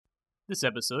This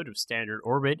episode of Standard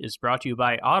Orbit is brought to you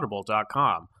by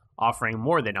Audible.com, offering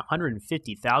more than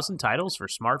 150,000 titles for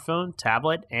smartphone,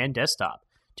 tablet, and desktop.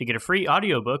 To get a free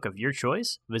audiobook of your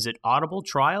choice, visit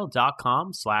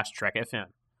audibletrial.com/trekfm.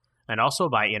 And also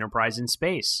by Enterprise in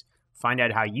Space. Find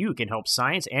out how you can help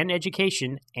science and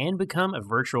education and become a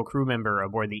virtual crew member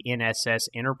aboard the NSS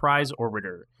Enterprise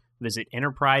Orbiter. Visit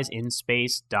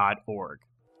enterpriseinspace.org.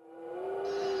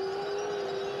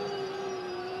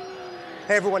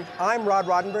 Hey everyone, I'm Rod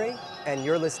Roddenberry, and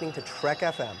you're listening to Trek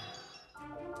FM.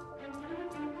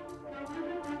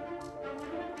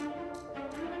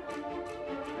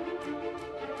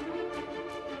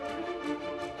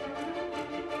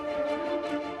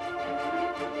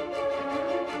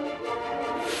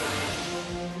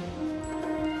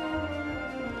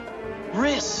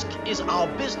 Risk is our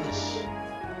business.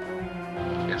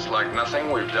 It's like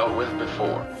nothing we've dealt with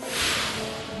before.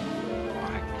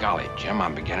 Golly, Jim,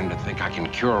 I'm beginning to think I can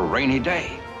cure a rainy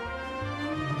day.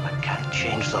 I can't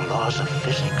change the laws of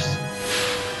physics.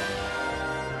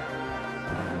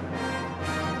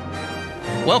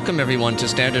 Welcome, everyone, to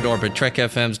Standard Orbit, Trek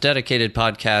FM's dedicated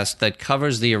podcast that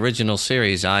covers the original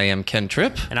series. I am Ken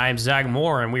Tripp. And I am Zach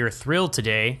Moore, and we are thrilled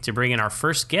today to bring in our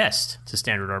first guest to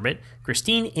Standard Orbit,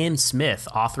 Christine M. Smith,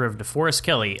 author of DeForest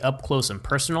Kelley, Up Close and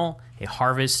Personal, A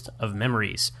Harvest of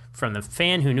Memories. From the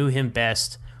fan who knew him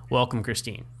best, welcome,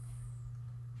 Christine.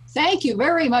 Thank you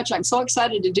very much. I'm so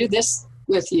excited to do this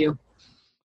with you.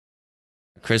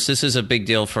 Chris, this is a big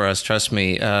deal for us. Trust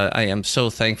me. I am so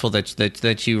thankful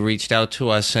that you reached out to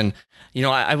us. And, you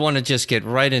know, I want to just get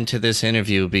right into this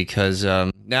interview because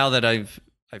now that I've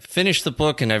finished the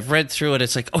book and I've read through it,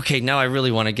 it's like, okay, now I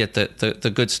really want to get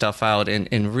the good stuff out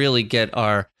and really get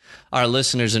our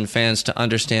listeners and fans to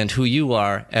understand who you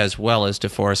are as well as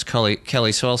DeForest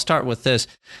Kelley. So I'll start with this.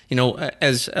 You know,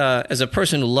 as a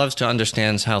person who loves to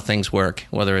understand how things work,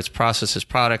 whether it's processes,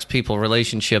 products, people,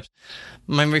 relationships,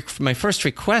 my first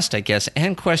request, I guess,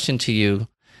 and question to you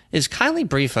is kindly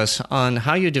brief us on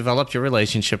how you developed your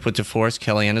relationship with DeForest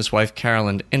Kelley and his wife,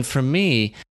 Carolyn. And for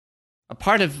me, a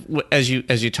part of, as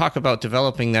you talk about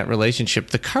developing that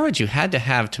relationship, the courage you had to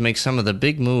have to make some of the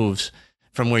big moves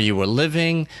from where you were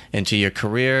living into your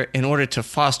career in order to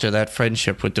foster that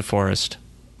friendship with DeForest?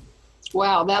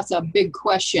 Wow, that's a big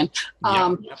question.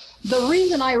 The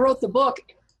reason I wrote the book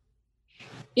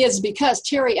is because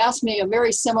Terry asked me a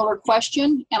very similar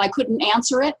question, and I couldn't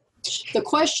answer it. The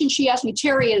question she asked me,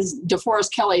 Terry is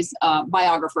DeForest Kelley's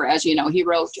biographer, as you know.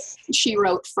 She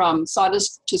wrote From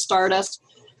Sawdust to Stardust,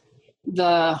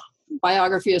 the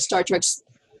biography of Star Trek's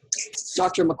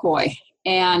Dr. McCoy.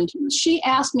 And she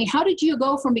asked me, how did you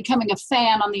go from becoming a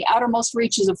fan on the outermost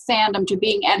reaches of fandom to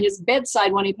being at his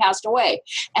bedside when he passed away?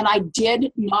 And I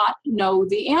did not know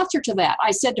the answer to that. I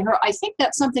said to her, I think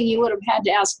that's something you would have had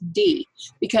to ask Dee,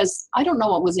 because I don't know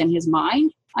what was in his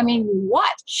mind. I mean,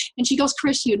 what? And she goes,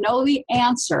 Chris, you know the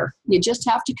answer. You just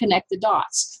have to connect the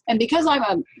dots. And because I've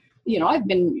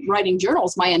been writing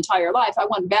journals my entire life, I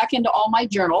went back into all my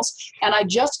journals and I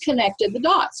just connected the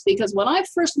dots. Because when I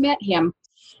first met him,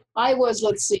 I was,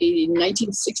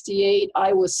 1968,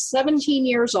 I was 17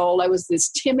 years old. I was this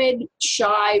timid,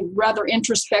 shy, rather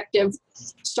introspective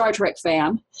Star Trek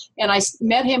fan. And I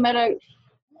met him at a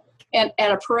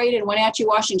parade in Wenatchee,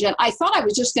 Washington. I thought I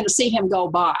was just going to see him go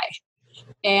by.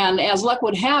 And as luck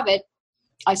would have it,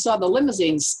 I saw the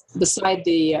limousines beside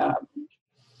the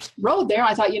road there.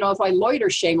 I thought, if I loiter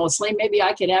shamelessly, maybe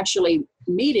I could actually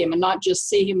meet him and not just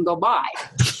see him go by.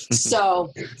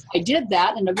 So I did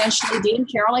that, and eventually Dee and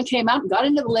Carolyn came out and got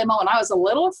into the limo, and I was a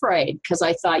little afraid because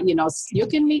I thought, you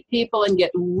can meet people and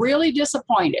get really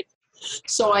disappointed.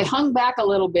 So I hung back a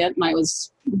little bit, and I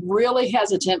was really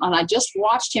hesitant, and I just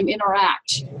watched him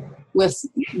interact with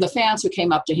the fans who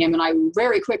came up to him, and I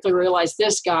very quickly realized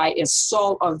this guy is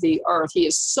salt of the earth. He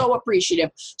is so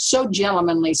appreciative, so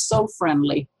gentlemanly, so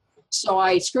friendly. So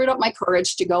I screwed up my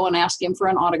courage to go and ask him for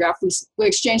an autograph. We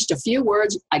exchanged a few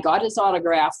words. I got his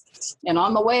autograph. And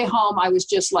on the way home, I was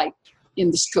just like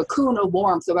in this cocoon of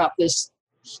warmth about this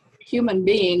human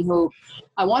being who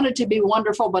I wanted to be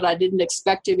wonderful, but I didn't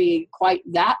expect to be quite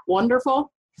that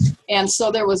wonderful. And so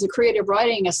there was a creative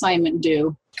writing assignment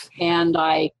due. And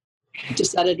I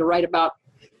decided to write about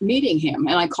meeting him.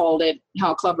 And I called it,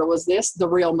 how clever was this? The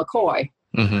Real McCoy.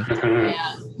 Mm-hmm.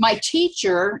 And my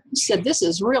teacher said, this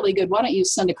is really good. Why don't you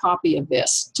send a copy of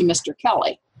this to Mr.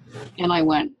 Kelley? And I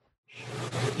went,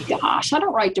 gosh, I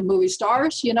don't write to movie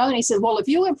stars, And he said, well, if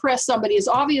you impress somebody as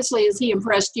obviously as he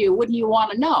impressed you, wouldn't you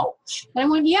want to know? And I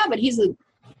went, yeah, but he's an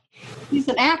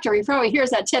actor. He probably hears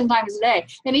that 10 times a day.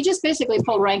 And he just basically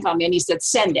pulled rank on me and he said,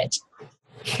 send it.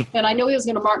 And I knew he was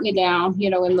going to mark me down,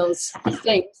 in those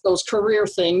things, those career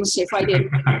things, if I did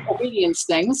obedience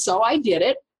things. So I did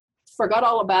it, forgot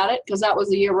all about it, because that was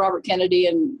the year Robert Kennedy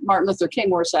and Martin Luther King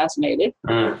were assassinated.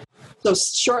 So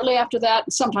shortly after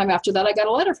that, sometime after that, I got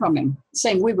a letter from him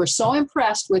saying, we were so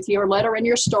impressed with your letter and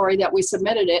your story that we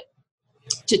submitted it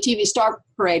to TV Star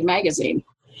Parade magazine,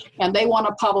 and they want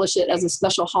to publish it as a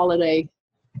special holiday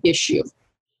issue.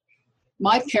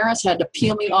 My parents had to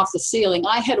peel me off the ceiling.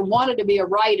 I had wanted to be a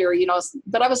writer,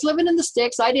 but I was living in the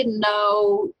sticks. I didn't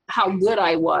know how good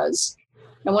I was.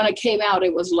 And when it came out,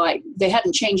 it was like they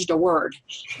hadn't changed a word.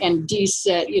 And Dee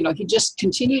said, he just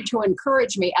continued to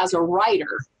encourage me as a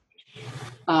writer.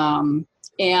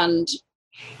 And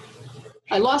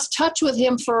I lost touch with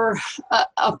him for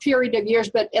a period of years,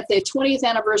 but at the 20th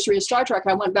anniversary of Star Trek,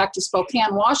 I went back to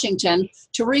Spokane, Washington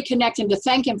to reconnect and to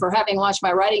thank him for having launched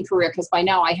my writing career, because by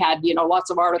now I had,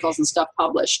 lots of articles and stuff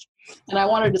published. And I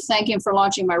wanted to thank him for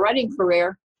launching my writing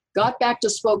career. Got back to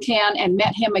Spokane and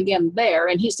met him again there.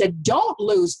 And he said, don't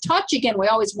lose touch again. We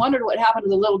always wondered what happened to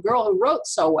the little girl who wrote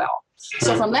so well.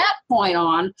 So from that point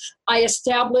on, I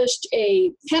established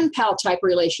a pen pal type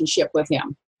relationship with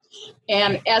him.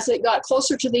 And as it got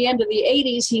closer to the end of the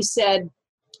 80s, he said,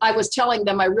 I was telling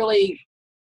them I really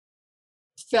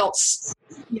felt,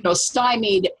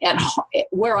 stymied at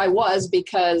where I was,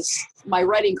 because my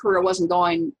writing career wasn't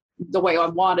going the way I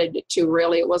wanted it to,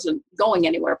 really. It wasn't going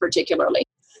anywhere particularly.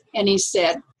 And he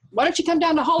said, why don't you come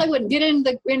down to Hollywood and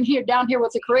get down here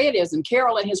with the creatives? And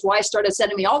Carol and his wife started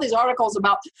sending me all these articles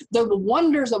about the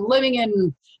wonders of living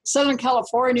in Southern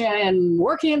California and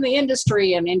working in the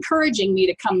industry, and encouraging me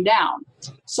to come down.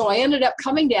 So I ended up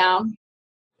coming down.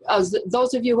 As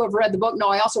those of you who have read the book know,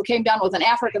 I also came down with an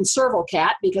African serval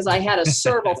cat, because I had a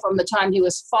serval from the time he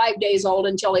was 5 days old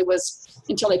until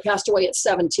he passed away at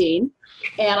 17.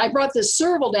 And I brought this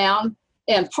serval down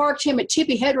and parked him at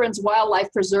Tippi Hedren's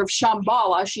Wildlife Preserve,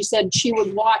 Shambhala. She said she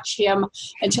would watch him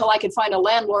until I could find a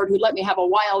landlord who'd let me have a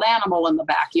wild animal in the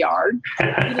backyard. He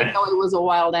didn't know he was a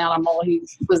wild animal. He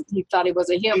thought he was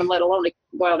a human, let alone a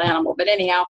wild animal. But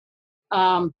anyhow,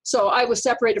 so I was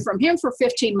separated from him for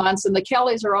 15 months, and the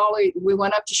Kelleys we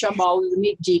went up to Shambhala to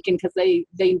meet Deacon, because they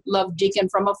loved Deacon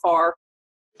from afar.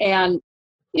 And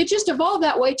it just evolved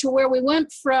that way to where we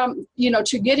went from,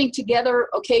 to getting together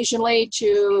occasionally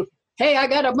to, hey, I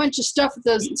got a bunch of stuff at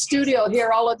the studio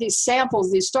here, all of these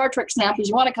samples, these Star Trek samples.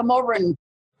 You want to come over and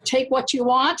take what you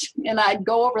want? And I'd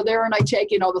go over there and I'd take,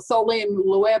 the Tholian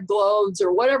Loeb globes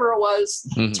or whatever it was,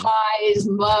 ties,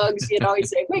 mugs, he'd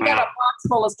say, we got a box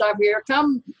full of stuff here.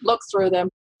 Come look through them.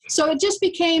 So it just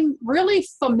became really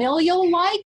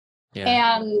familial-like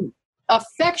and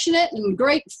affectionate, and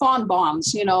great fond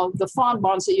bonds, the fond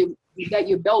bonds that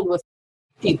you build with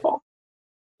people.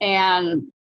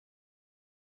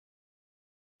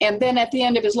 And then at the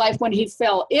end of his life, when he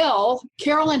fell ill,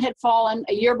 Carolyn had fallen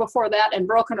a year before that and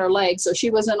broken her leg, so she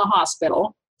was in a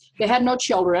hospital. They had no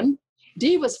children.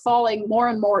 Dee was falling more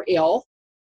and more ill,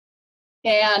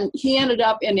 and he ended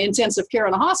up in intensive care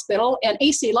in a hospital. And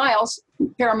A.C. Lyles,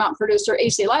 Paramount producer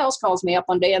A.C. Lyles, calls me up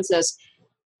one day and says,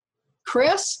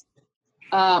 Chris,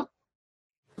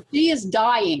 Dee is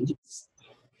dying.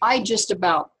 I just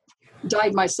about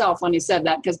died myself when he said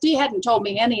that, because Dee hadn't told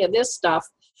me any of this stuff,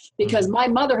 because my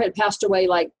mother had passed away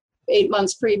like 8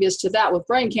 months previous to that with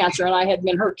brain cancer, and I had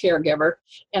been her caregiver.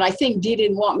 And I think Dee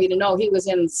didn't want me to know he was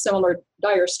in similar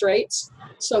dire straits.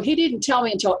 So he didn't tell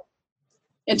me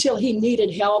until he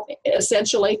needed help,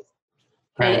 essentially.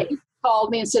 Right. And he called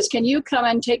me and says, can you come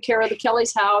and take care of the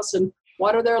Kelley's house and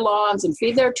water their lawns and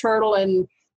feed their turtle and,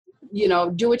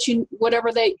 do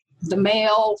the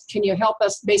mail, can you help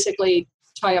us basically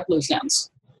tie up loose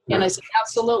ends? And I said,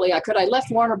 absolutely, I could. I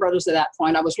left Warner Brothers at that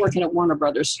point. I was working at Warner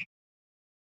Brothers.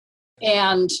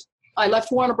 And I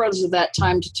left Warner Brothers at that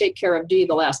time to take care of Dee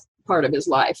the last part of his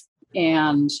life.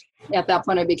 And at that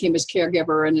point, I became his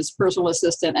caregiver and his personal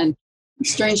assistant. And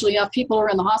strangely enough, people who are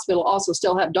in the hospital also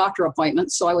still have doctor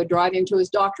appointments. So I would drive him to his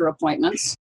doctor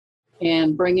appointments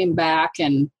and bring him back.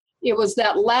 And it was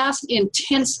that last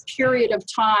intense period of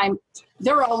time.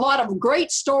 There are a lot of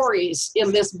great stories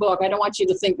in this book. I don't want you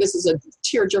to think this is a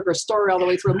tearjerker story all the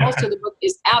way through. Most of the book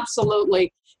is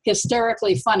absolutely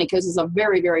hysterically funny, because he's a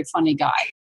very, very funny guy.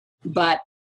 But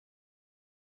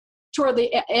toward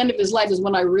the end of his life is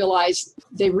when I realized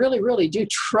they really, really do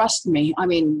trust me. I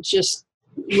mean, just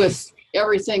with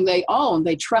everything they own,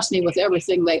 they trust me with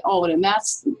everything they own. And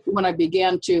that's when I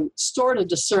began to sort of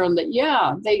discern that,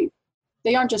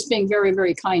 they aren't just being very,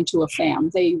 very kind to a fan.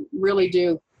 They really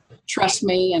do trust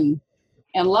me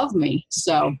and love me.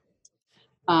 So,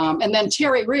 and then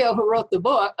Terry Rio, who wrote the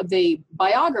book, the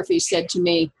biography, said to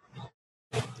me,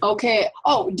 Okay.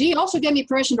 Oh, Dee also gave me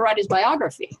permission to write his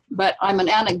biography, but I'm an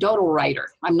anecdotal writer.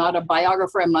 I'm not a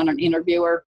biographer. I'm not an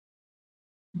interviewer.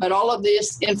 But all of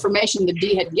this information that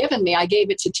Dee had given me, I gave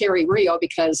it to Terry Rio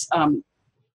because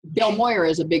Bill Moyer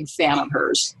is a big fan of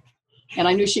hers. And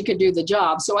I knew she could do the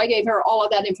job. So I gave her all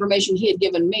of that information he had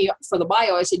given me for the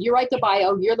bio. I said, you write the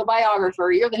bio, you're the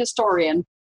biographer, you're the historian,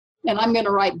 and I'm going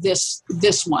to write this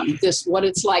one, what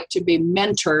it's like to be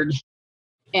mentored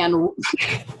and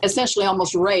essentially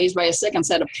almost raised by a second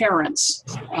set of parents,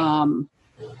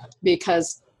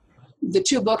 because the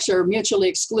two books are mutually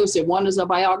exclusive. One is a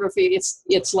biography.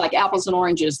 It's like apples and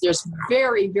oranges. There's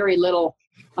very, very little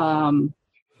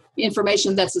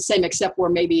information that's the same, except where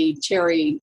maybe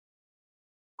Terry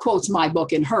quotes my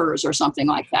book in hers or something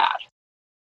like that.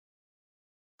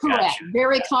 Correct. Gotcha.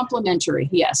 Very complimentary.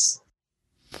 Yes.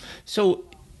 So,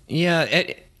 yeah,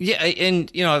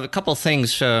 and a couple of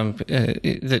things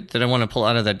that I want to pull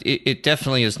out of that. It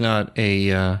definitely is not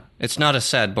it's not a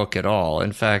sad book at all.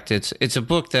 In fact, it's a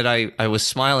book that I was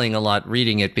smiling a lot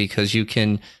reading it, because you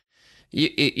can,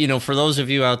 for those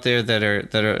of you out there that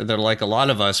are like a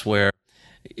lot of us, where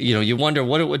you wonder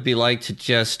what it would be like to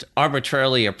just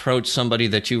arbitrarily approach somebody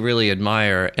that you really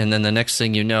admire, and then the next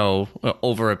thing you know,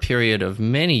 over a period of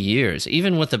many years,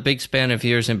 even with a big span of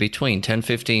years in between, 10,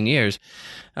 15 years,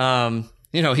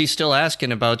 he's still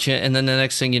asking about you, and then the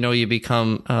next thing you know, you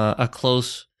become a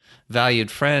close,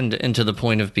 valued friend, and to the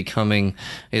point of becoming,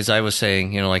 as I was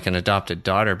saying, like an adopted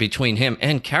daughter between him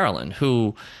and Carolyn,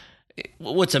 who...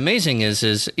 What's amazing is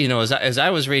as I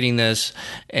was reading this,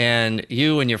 and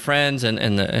you and your friends and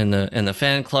the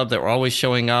fan club that were always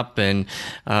showing up and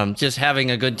just having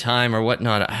a good time or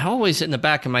whatnot, I always in the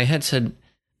back of my head said,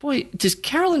 "Boy, does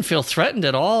Carolyn feel threatened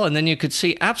at all?" And then you could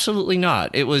see absolutely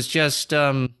not. It was just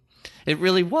it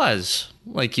really was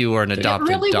like you were an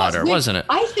adopted daughter, wasn't it?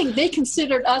 I think they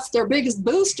considered us their biggest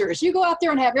boosters. You go out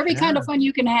there and have every kind of fun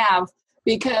you can have.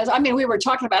 Because, we were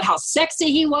talking about how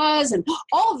sexy he was and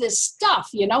all this stuff,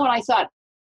 and I thought,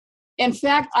 in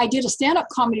fact, I did a stand-up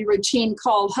comedy routine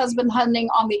called Husband Hunting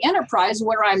on the Enterprise,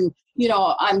 where I'm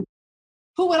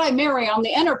who would I marry on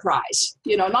the Enterprise?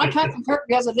 Not Captain Kirk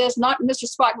because of this, not Mr.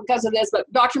 Spock because of this, but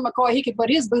Dr. McCoy, he could put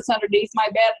his boots underneath my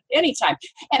bed anytime.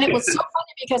 And it was so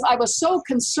funny because I was so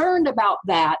concerned about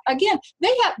that. Again,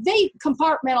 they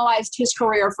compartmentalized his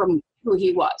career from who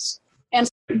he was, and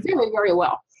very, very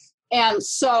well. And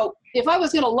so if I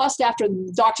was going to lust after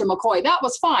Dr. McCoy, that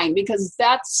was fine, because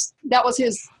that was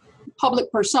his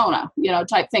public persona,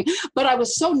 type thing. But I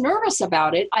was so nervous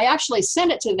about it, I actually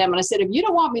sent it to them and I said, if you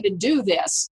don't want me to do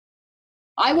this,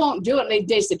 I won't do it. And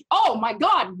they said, oh my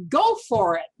God, go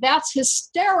for it. That's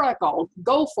hysterical.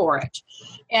 Go for it.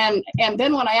 And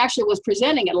then when I actually was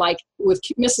presenting it, like with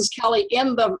Mrs. Kelley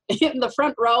in the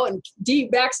front row and Dee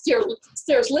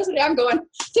backstairs listening, I'm going,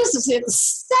 this is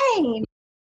insane.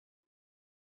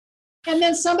 And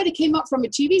then somebody came up from a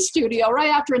TV studio right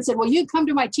after and said, well, you come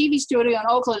to my TV studio in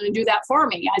Oakland and do that for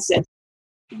me. I said,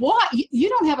 what? You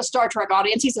don't have a Star Trek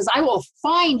audience? He says, I will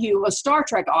find you a Star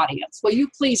Trek audience. Will you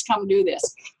please come do this?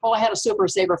 Well, I had a Super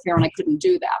Saber fear and I couldn't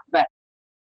do that. But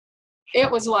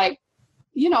it was like,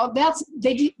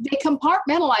 they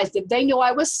compartmentalized it. They knew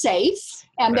I was safe,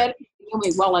 and that knew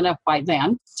me well enough by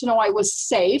then to know I was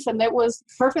safe, and it was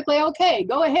perfectly okay.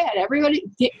 Go ahead. Everybody,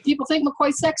 people think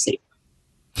McCoy's sexy.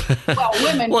 Well,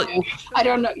 women do. I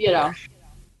don't know,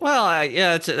 Well,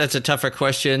 yeah, that's a tougher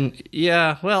question.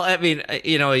 Yeah, well,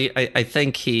 I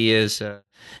think he is.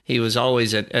 He was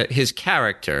always his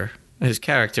character. His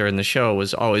character in the show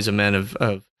was always a man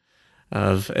of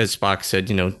as Spock said,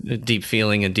 deep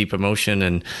feeling and deep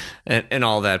emotion and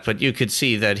all that. But you could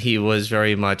see that he was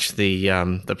very much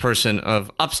the person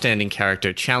of upstanding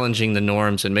character, challenging the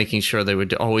norms and making sure they were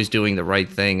always doing the right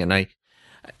thing. And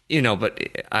but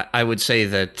I would say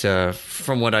that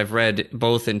from what I've read,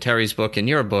 both in Terry's book and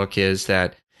your book, is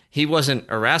that he wasn't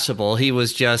irascible. He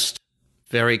was just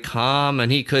very calm,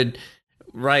 and he could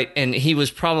write. And he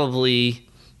was probably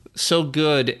so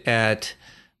good at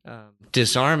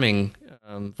disarming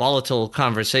volatile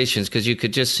conversations, because you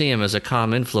could just see him as a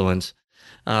calm influence,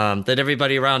 that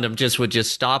everybody around him just would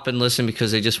just stop and listen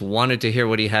because they just wanted to hear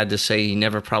what he had to say. He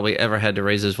never probably ever had to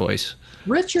raise his voice.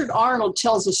 Richard Arnold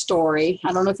tells a story.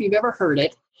 I don't know if you've ever heard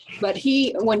it, but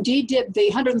when Dee did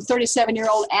the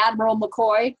 137-year-old Admiral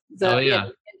McCoy,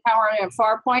 in Power and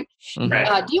Farpoint,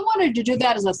 Dee wanted to do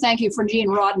that as a thank you for Gene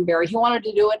Roddenberry. He wanted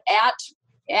to do it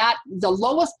at the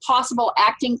lowest possible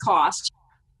acting cost.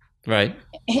 Right.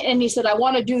 And he said, I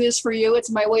want to do this for you. It's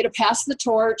my way to pass the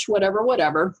torch,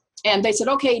 whatever. And they said,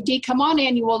 okay, Dee, come on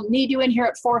in. You will need you in here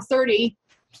at 4:30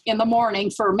 in the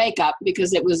morning for makeup,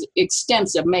 because it was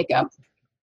extensive makeup.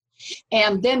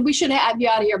 And then we should have you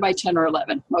out of here by 10 or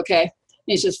 11. Okay. And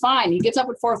he says, fine. He gets up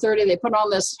at 4:30. They put on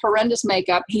this horrendous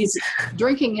makeup. He's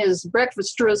drinking his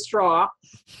breakfast through a straw.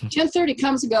 10:30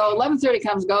 comes and go. 11:30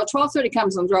 comes and go. 12:30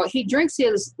 comes and go. He drinks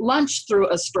his lunch through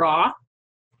a straw.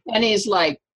 And he's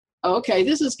like, okay,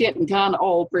 this is getting kind of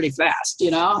old pretty fast,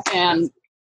 and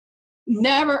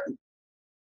never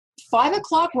 5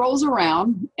 o'clock rolls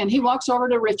around and he walks over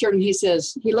to Richard and he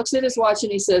says, he looks at his watch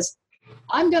and he says,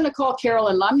 I'm going to call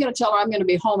Carolyn and I'm going to tell her I'm going to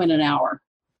be home in an hour.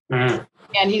 Mm.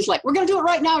 And he's like, we're going to do it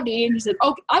right now, Dee. And he said,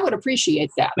 okay, I would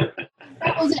appreciate that.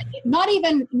 That was it. Not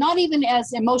even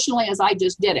as emotionally as I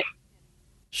just did it.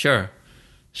 Sure.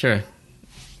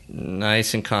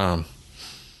 Nice and calm.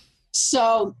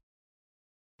 So,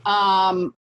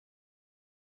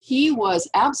 he was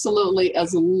absolutely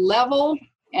as level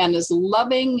and as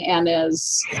loving and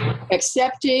as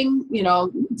accepting.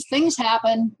 Things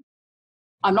happen.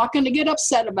 I'm not going to get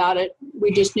upset about it.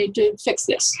 We just need to fix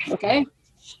this. Okay.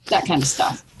 That kind of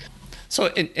stuff. So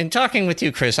in talking with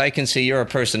you, Chris, I can see you're a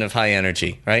person of high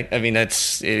energy, right? I mean,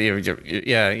 that's,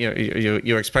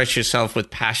 you express yourself with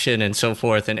passion and so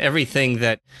forth, and everything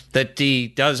that Dee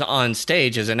does on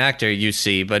stage as an actor, you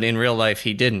see, but in real life,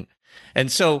 he didn't. And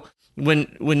so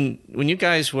when you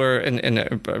guys were, and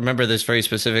I remember this very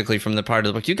specifically from the part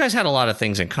of the book, you guys had a lot of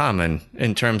things in common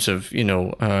in terms of,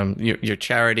 your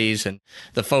charities and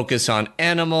the focus on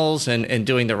animals and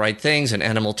doing the right things and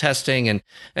animal testing and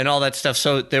all that stuff.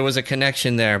 So there was a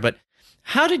connection there. But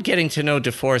how did getting to know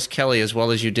DeForest Kelley as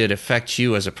well as you did affect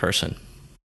you as a person?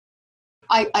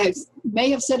 I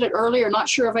may have said it earlier, not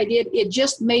sure if I did. It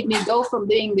just made me go from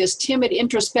being this timid,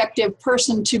 introspective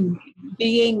person to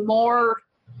being more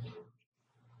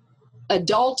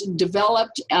adult,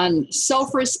 developed, and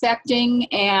self-respecting,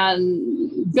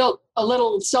 and built a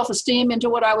little self-esteem into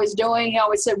what I was doing. He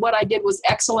always said what I did was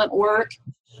excellent work.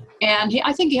 And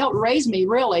I think he helped raise me,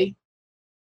 really.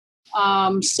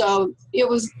 So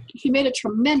he made a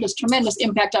tremendous, tremendous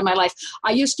impact on my life.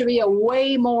 I used to be a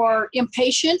way more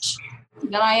impatient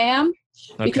than I am.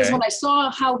 Because when I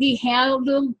saw how he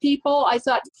handled people, I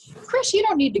thought, Chris, you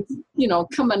don't need to,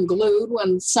 come unglued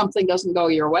when something doesn't go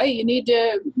your way. You need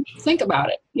to think about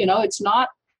it. It's not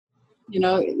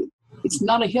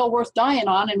a hill worth dying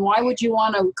on. And why would you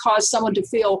want to cause someone to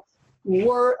feel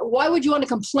why would you want to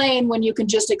complain when you can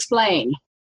just explain?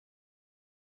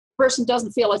 Person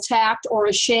doesn't feel attacked or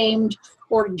ashamed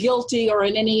or guilty or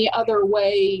in any other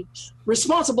way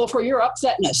responsible for your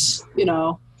upsetness,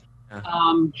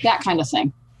 that kind of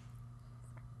thing.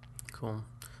 Cool.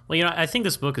 Well, I think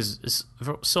this book is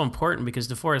so important because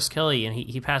DeForest Kelley, and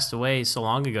he passed away so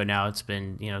long ago now. It's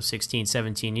been 16,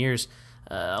 17 years.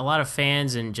 A lot of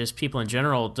fans and just people in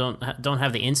general don't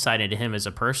have the insight into him as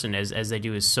a person as they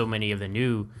do as so many of the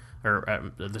new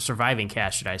or the surviving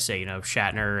cast, should I say.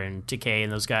 Shatner and Takei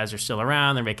and those guys are still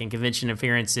around. They're making convention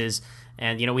appearances.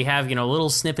 And, we have,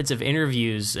 little snippets of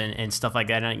interviews and stuff like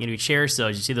that. And, we cherish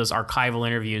those. You see those archival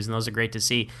interviews, and those are great to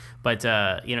see. But,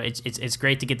 it's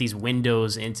great to get these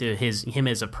windows into him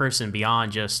as a person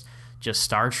beyond just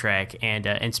Star Trek.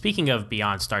 And speaking of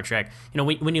beyond Star Trek,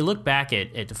 when you look back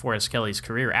at DeForest Kelley's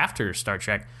career after Star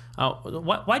Trek,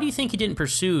 why do you think he didn't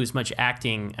pursue as much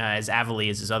acting as avidly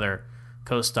as his other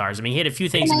co-stars? I mean, he had a few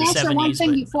things in the 70s. One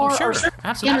thing before, sure,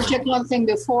 absolutely. Interject one thing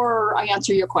before I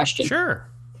answer your question. Sure.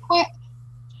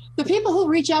 The people who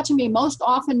reach out to me most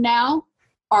often now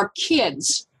are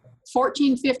kids,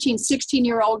 14, 15,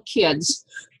 16-year-old kids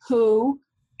who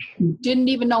didn't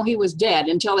even know he was dead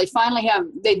until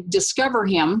they discover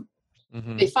him.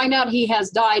 Mm-hmm. They find out he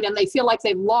has died, and they feel like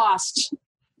they've lost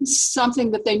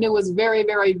something that they knew was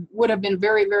would have been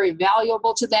very, very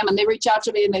valuable to them. And they reach out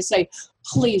to me and they say,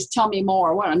 please tell me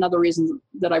more. Well, another reason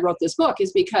that I wrote this book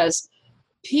is because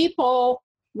people,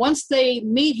 once they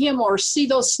meet him or see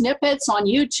those snippets on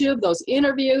YouTube, those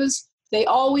interviews, they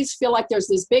always feel like there's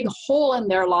this big hole in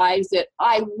their lives that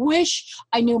I wish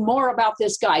I knew more about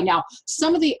this guy. Now,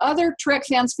 some of the other Trek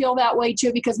fans feel that way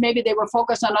too, because maybe they were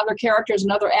focused on other characters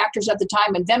and other actors at the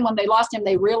time. And then when they lost him,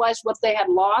 they realized what they had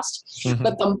lost. Mm-hmm.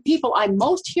 But the people I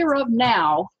most hear of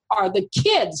now are the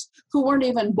kids who weren't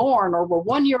even born or were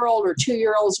 1-year-old or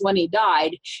 2-year-olds when he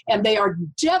died. And they are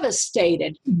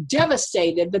devastated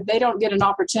that they don't get an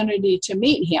opportunity to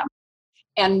meet him.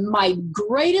 And my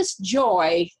greatest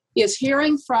joy is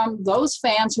hearing from those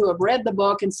fans who have read the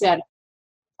book and said,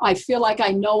 I feel like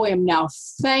I know him now.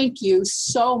 Thank you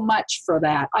so much for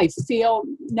that.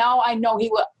 Now I know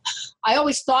I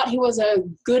always thought he was a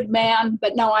good man,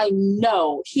 but now I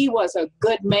know he was a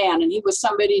good man, and he was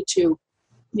somebody to,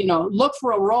 look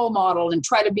for a role model and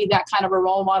try to be that kind of a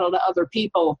role model to other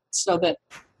people so that,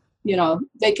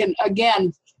 they can,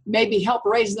 again, maybe help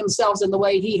raise themselves in the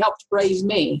way he helped raise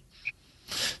me.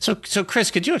 So Chris,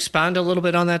 could you expound a little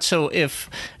bit on that? So if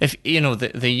you know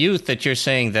the youth that you're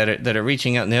saying that are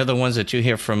reaching out, and they're the ones that you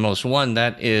hear from most, one,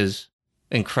 that is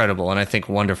incredible and I think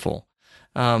wonderful.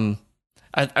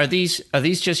 Are these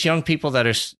just young people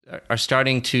that are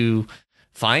starting to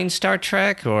find Star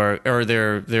Trek, or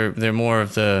they're more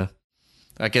of the,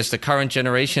 I guess, the current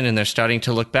generation, and they're starting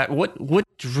to look back? What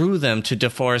drew them to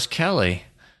DeForest Kelley?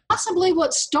 Possibly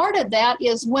what started that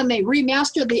is when they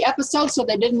remastered the episodes so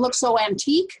they didn't look so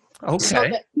antique. Okay. So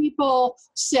that people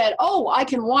said, oh, I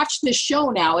can watch this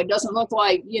show now. It doesn't look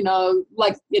like,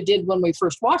 like it did when we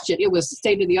first watched it. It was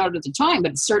state of the art at the time,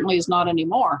 but it certainly is not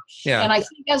anymore. Yeah. And I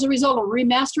think as a result of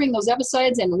remastering those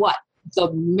episodes in the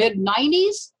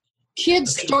mid-90s,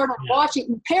 kids started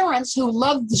watching. Parents who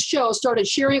loved the show started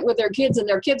sharing it with their kids, and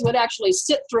their kids would actually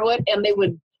sit through it and they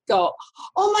would go,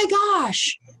 oh my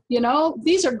gosh,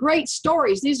 these are great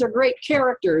stories. These are great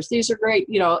characters. These are great,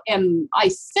 and I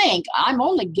think, I'm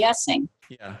only guessing,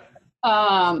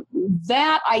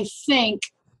 that I think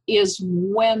is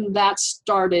when that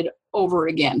started over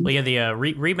again. Well, yeah, the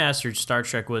remastered Star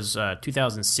Trek was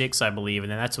 2006, I believe,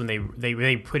 and then that's when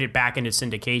they put it back into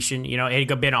syndication. It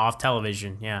had been off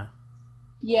television, yeah.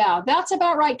 Yeah, that's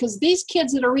about right, because these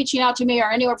kids that are reaching out to me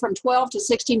are anywhere from 12 to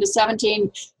 16 to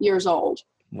 17 years old.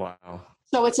 Wow.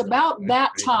 So it's about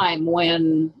that time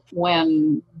when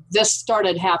this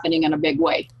started happening in a big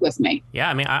way with me. Yeah,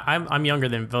 I mean, I'm younger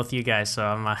than both of you guys, so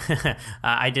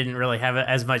I didn't really have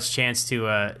as much chance to,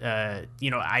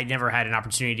 I never had an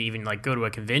opportunity to even go to a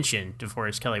convention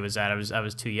DeForest Kelley was at. I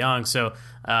was too young. So,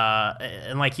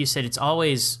 and like you said, it's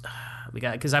always.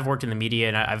 Because I've worked in the media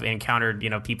and I've encountered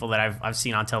people that I've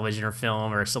seen on television or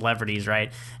film or celebrities,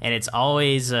 right? And it's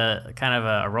always kind of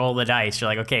a roll of the dice. You're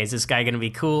like, okay, is this guy going to be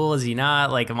cool? Is he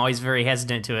not? I'm always very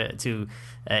hesitant to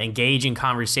engage in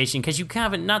conversation, because you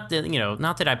kind of not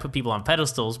that I put people on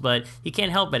pedestals, but you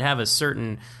can't help but have a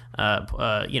certain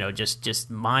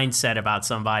just mindset about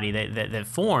somebody that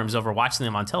forms over watching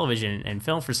them on television and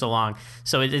film for so long.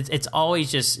 So it's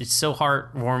always it's so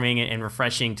heartwarming and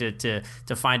refreshing to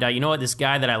find out, what, this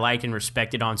guy that I liked and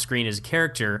respected on screen as a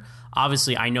character,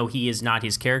 obviously I know he is not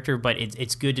his character, but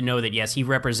it's good to know that, yes, he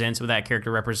represents what that character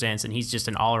represents, and he's just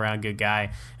an all-around good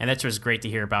guy. And that's what's great to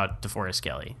hear about DeForest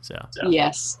Kelley. So.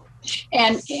 Yes.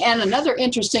 And another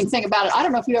interesting thing about it, I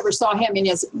don't know if you ever saw him in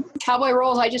his cowboy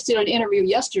roles. I just did an interview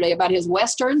yesterday about his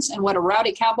westerns and what a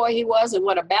rowdy cowboy he was and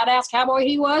what a badass cowboy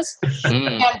he was.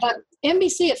 And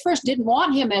NBC at first didn't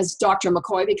want him as Dr.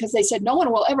 McCoy because they said no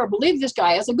one will ever believe this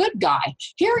guy as a good guy.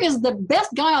 Here is the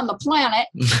best guy on the planet,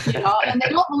 and they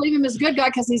don't believe him as a good guy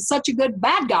because he's such a good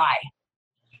bad guy.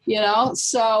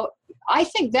 So I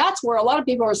think that's where a lot of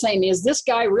people are saying, is this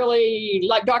guy really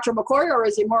like Dr. McCoy, or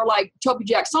is he more like Toby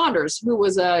Jack Saunders, who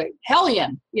was a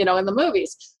hellion, in the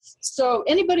movies? So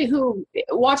anybody who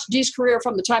watched Dee's career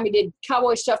from the time he did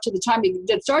cowboy stuff to the time he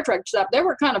did Star Trek stuff, they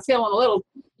were kind of feeling a little,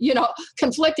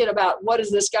 conflicted about what is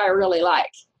this guy really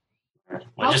like.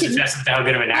 Well, just that's how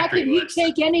good of an actor he was. How can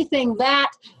he take anything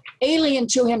that alien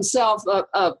to himself,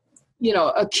 a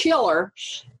killer,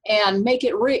 and make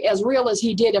it as real as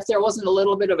he did if there wasn't a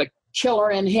little bit of a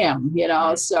killer in him,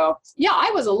 So, yeah,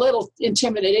 I was a little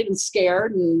intimidated and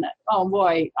scared, and oh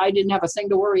boy, I didn't have a thing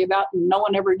to worry about, and no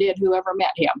one ever did who ever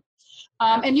met him.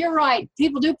 And you're right,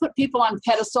 people do put people on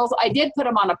pedestals. I did put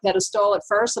him on a pedestal at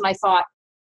first, and I thought,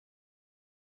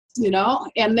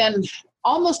 and then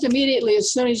almost immediately,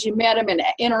 as soon as you met him and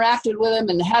interacted with him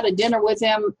and had a dinner with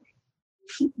him,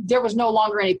 there was no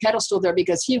longer any pedestal there,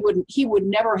 because he would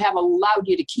never have allowed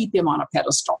you to keep him on a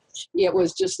pedestal. It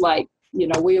was just like,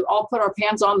 we all put our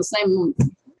pants on the same,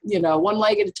 one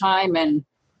leg at a time, and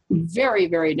very,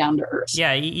 very down to earth.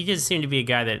 Yeah, he just seemed to be a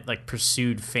guy that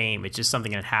pursued fame. It's just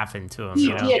something that happened to him.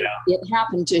 It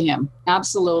happened to him.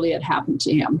 Absolutely, it happened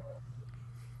to him.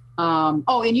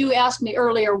 And you asked me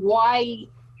earlier why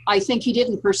I think he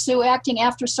didn't pursue acting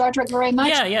after Star Trek very much.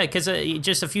 Yeah, because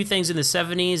just a few things in the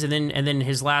 70s, and then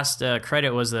his last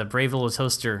credit was the Brave Little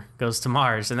Toaster Goes to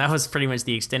Mars, and that was pretty much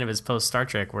the extent of his post-Star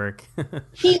Trek work.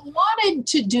 He wanted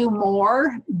to do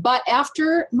more, but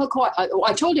after McCoy,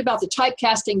 I told you about the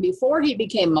typecasting before he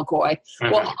became McCoy.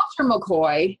 Well, after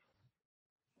McCoy,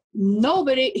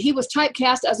 he was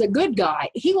typecast as a good guy.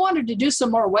 He wanted to do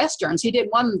some more Westerns. He did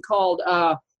one called,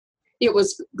 it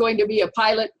was going to be a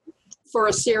pilot for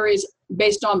a series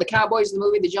based on the Cowboys,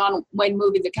 the John Wayne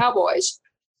movie, The Cowboys.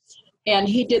 And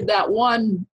he did that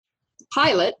one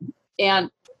pilot, and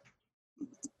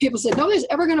people said, nobody's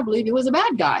ever going to believe he was a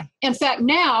bad guy. In fact,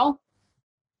 now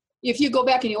if you go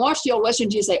back and you watch the old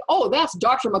Westerns, you say, oh, that's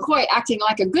Dr. McCoy acting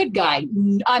like a good guy.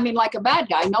 I mean, like a bad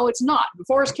guy. No, it's not.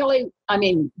 DeForest Kelley, I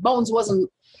mean, Bones wasn't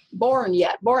born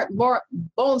yet.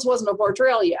 Bones wasn't a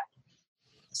portrayal yet.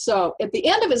 So at the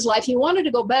end of his life, he wanted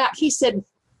to go back. He said,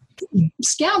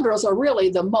 scoundrels are really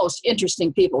the most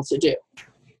interesting people to do.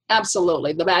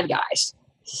 Absolutely, the bad guys.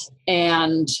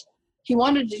 And he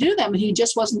wanted to do them, and he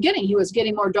just wasn't getting. He was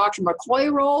getting more Dr.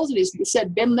 McCoy roles, and he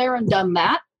said, been there and done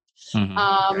that. Mm-hmm.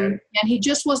 And he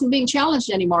just wasn't being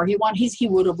challenged anymore. He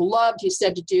would have loved, he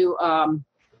said, to do,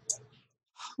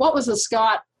 what was the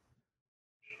Scott,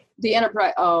 the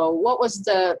Enterprise, what was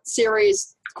the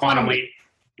series? Quantum Leap.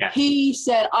 Yeah. He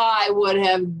said, I would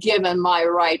have given my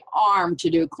right arm to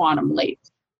do Quantum Leap,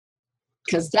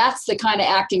 because that's the kind of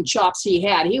acting chops he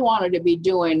had. He wanted to be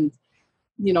doing,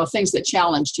 things that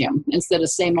challenged him instead of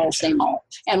same old, same old.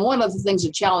 And one of the things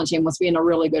that challenged him was being a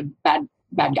really good bad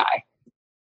guy.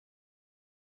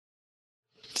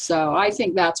 So I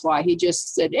think that's why he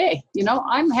just said, hey,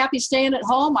 I'm happy staying at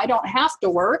home. I don't have to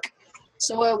work.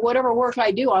 So whatever work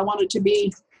I do, I want it to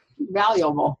be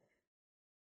valuable.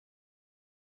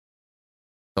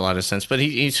 A lot of sense, but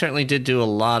he certainly did do a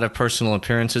lot of personal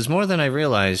appearances, more than I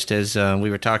realized, as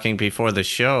we were talking before the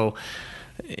show.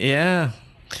 Yeah,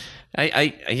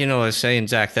 I was saying,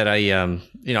 Zach, that I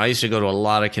used to go to a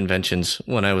lot of conventions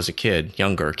when I was a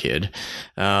younger kid,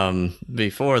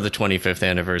 before the 25th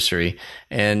anniversary.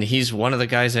 And he's one of the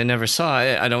guys I never saw.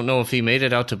 I don't know if he made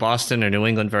it out to Boston or New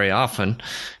England very often,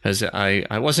 as I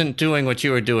wasn't doing what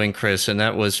you were doing, Chris, and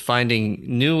that was finding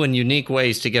new and unique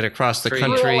ways to get across the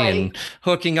country and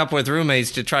hooking up with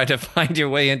roommates to try to find your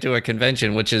way into a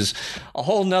convention, which is a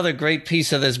whole nother great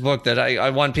piece of this book that I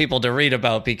want people to read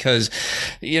about, because,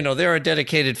 there are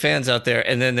dedicated fans out there,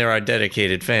 and then there are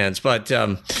dedicated fans. But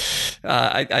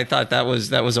I thought that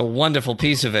was a wonderful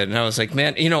piece of it, and I was like,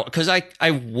 man, because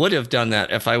I would have done that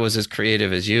if I was as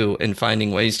creative as you in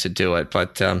finding ways to do it.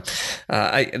 But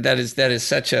that is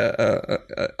such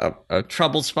a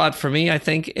troubled spot for me, I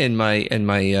think, in my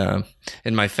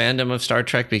fandom of Star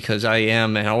Trek, because I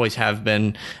am and always have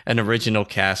been an original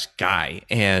cast guy,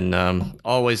 and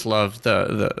always loved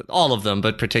the all of them,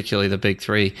 but particularly the big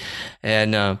three.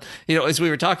 And as we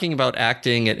were talking about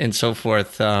acting and so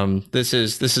forth, this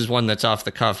is one that's off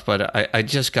the cuff, but I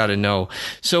just got to know.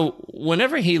 So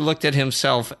whenever he looked at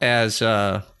himself as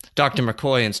Dr.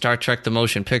 McCoy in Star Trek: The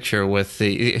Motion Picture, with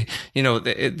the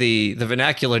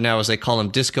vernacular now, as they call him,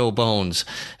 Disco Bones,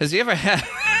 has he ever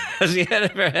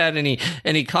had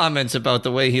any comments about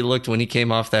the way he looked when he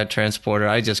came off that transporter?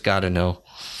 I just got to know.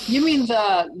 You mean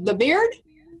the beard?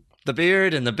 The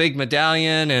beard and the big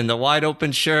medallion and the wide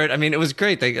open shirt. I mean, it was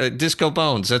great. Disco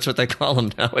Bones, that's what they call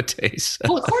him nowadays.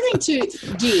 Well, according to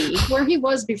Dee, where he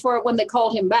was before when they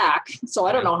called him back, so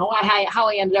I don't know how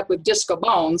he ended up with Disco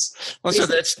Bones. Well, so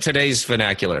that's today's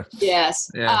vernacular.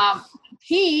 Yes. Yeah.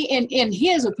 He, in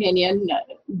his opinion,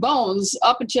 Bones,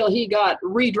 up until he got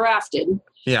redrafted,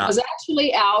 was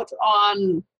actually out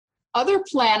on other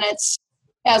planets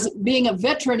as being a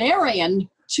veterinarian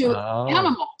to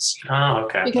animals. Oh,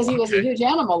 okay. Because he was a huge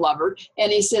animal lover.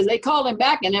 And he says they called him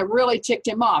back and it really ticked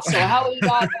him off. So how he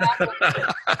got back with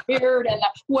the beard and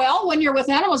when you're with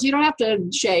animals, you don't have to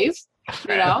shave,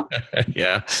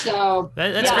 Yeah. So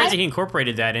that's crazy. He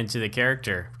incorporated that into the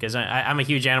character, because I'm a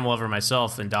huge animal lover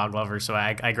myself and dog lover, so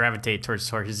I gravitate towards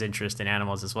his interest in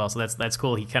animals as well. So that's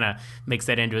cool. He kind of makes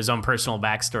that into his own personal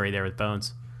backstory there with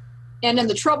Bones. And in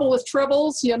The Trouble with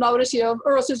Tribbles, you'll notice,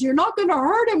 Earl says, you're not going to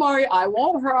hurt him, are you? I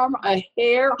won't harm a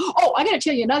hair. Oh, I got to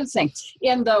tell you another thing.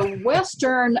 In the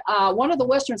Western, one of the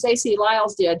Westerns A.C.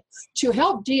 Lyles did, to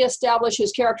help de-establish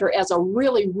his character as a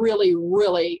really, really,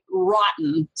 really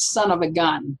rotten son of a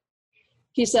gun.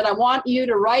 He said, I want you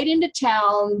to ride into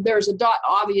town. There's a dog.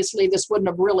 Obviously, this wouldn't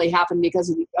have really happened because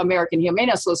the American Humane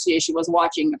Association was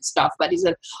watching stuff. But he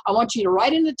said, I want you to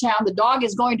ride into town. The dog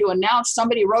is going to announce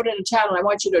somebody rode into town, and I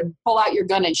want you to pull out your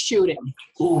gun and shoot him.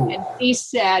 Ooh. And he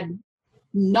said,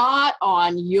 not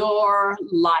on your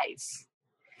life.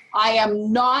 I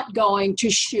am not going to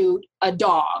shoot a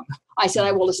dog. I said,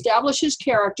 I will establish his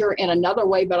character in another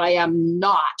way, but I am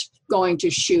not going to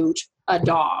shoot a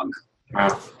dog.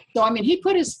 Wow. So, I mean, he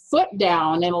put his foot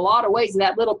down in a lot of ways.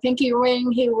 That little pinky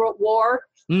ring he wore,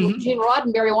 King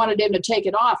Roddenberry wanted him to take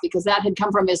it off because that had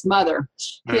come from his mother.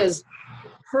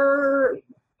 Her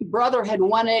brother had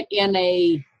won it in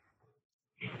a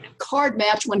card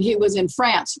match when he was in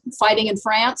France, fighting in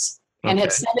France, and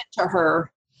had sent it to her.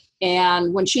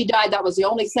 And when she died, that was the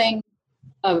only thing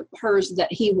of hers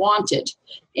that he wanted.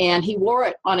 And he wore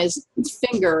it on his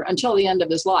finger until the end of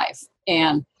his life.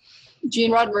 And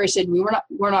Gene Roddenberry said,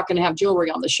 we're not going to have jewelry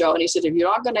on the show. And he said, if you're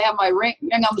not going to have my ring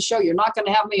on the show, you're not going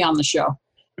to have me on the show.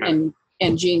 And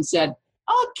Gene said,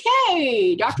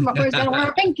 okay, Dr. McCoy's going to wear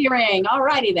a pinky ring. All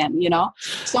righty then,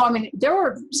 So, I mean, there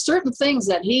were certain things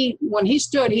that when he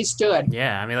stood, he stood.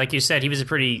 Yeah, I mean, like you said, he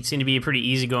seemed to be a pretty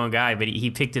easygoing guy, but he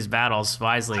picked his battles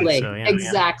wisely. So, yeah,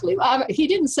 exactly. Yeah. He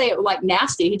didn't say it like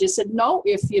nasty. He just said, no,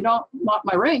 if you don't want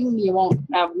my ring, you won't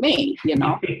have me,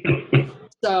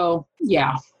 So,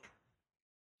 yeah.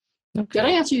 Okay. Did I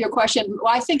answer your question?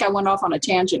 Well, I think I went off on a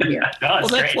tangent here.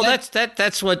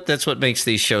 That's what makes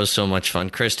these shows so much fun,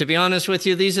 Chris. To be honest with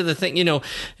you, these are the things.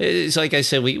 It's like I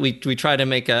said, we try to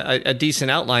make a decent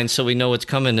outline so we know what's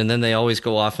coming, and then they always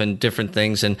go off in different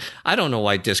things. And I don't know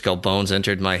why Disco Bones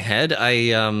entered my head.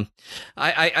 I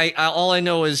all I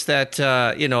know is that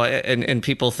and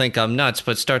people think I'm nuts,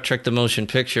 but Star Trek: The Motion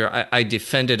Picture, I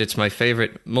defend it. It's my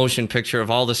favorite motion picture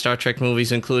of all the Star Trek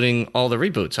movies, including all the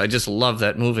reboots. I just love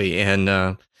that movie.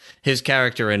 And his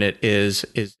character in it is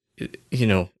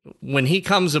when he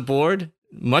comes aboard,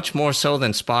 much more so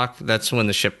than Spock, that's when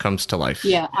the ship comes to life.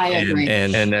 Yeah, I agree.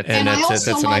 And that's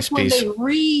a nice piece.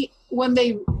 When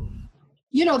they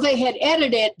had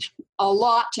edited a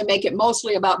lot to make it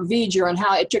mostly about V'ger and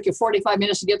how it took you 45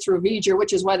 minutes to get through V'ger,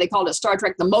 which is why they called it Star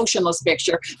Trek: The Motionless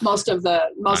Picture.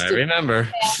 I remember.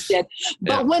 Did.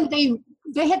 But when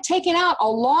they had taken out a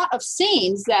lot of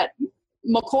scenes that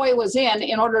McCoy was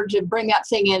in order to bring that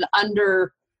thing in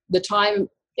under the time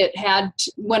it had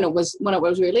when it was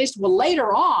released. Well,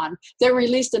 later on, they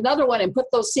released another one and put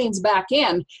those scenes back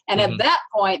in. And at that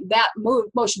point, that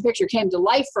motion picture came to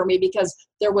life for me because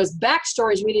there was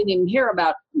backstories we didn't even hear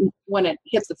about when it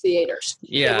hit the theaters.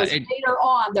 Yeah. Later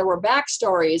on, there were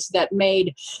backstories that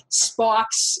made Spock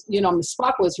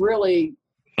was really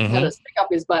had to stick up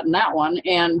his butt in that one.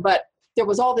 But there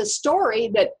was all this story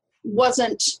that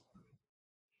wasn't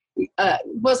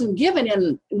given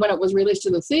in when it was released to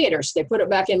the theaters. They put it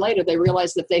back in later. They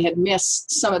realized that they had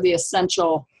missed some of the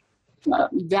essential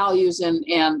values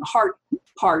and heart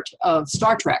part of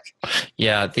Star Trek.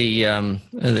 Yeah, the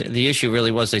issue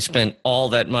really was they spent all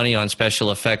that money on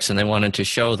special effects and they wanted to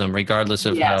show them regardless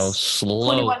of how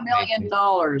slow. $21 million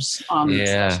on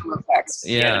special effects.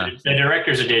 Yeah. The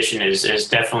director's edition is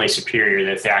definitely superior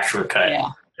than the actual cut.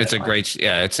 Yeah. It's a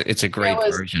great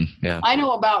version. Yeah. I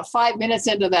know about 5 minutes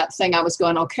into that thing, I was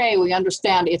going, okay, we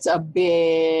understand it's a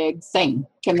big thing.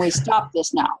 Can we stop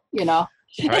this now?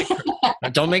 Right.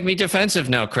 Don't make me defensive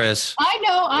now, Chris.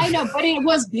 I know, but it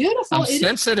was beautiful. I'm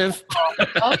sensitive.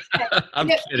 Okay. I'm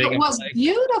kidding. It was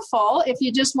beautiful if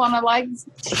you just want to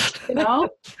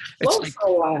float for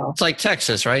a while. It's like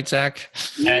Texas, right, Zach?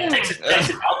 Texas,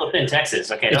 all up in Texas.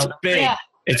 Okay. It's big. Yeah.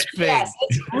 It's big. Yes,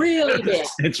 it's really big.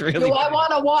 It's really Do big. I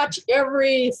want to watch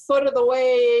every foot of the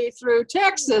way through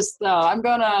Texas, though? I'm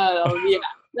going to,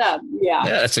 yeah. Yeah,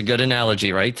 that's a good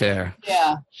analogy right there.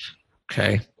 Yeah.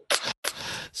 Okay.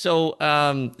 So,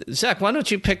 Zach, why don't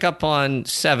you pick up on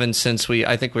 7 since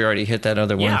I think we already hit that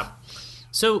other one. Yeah.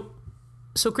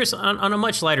 So Chris, on a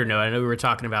much lighter note, I know we were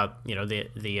talking about,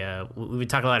 we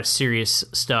talk a lot of serious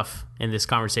stuff in this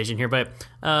conversation here, but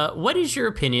what is your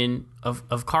opinion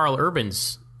of Carl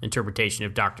Urban's interpretation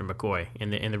of Dr. McCoy in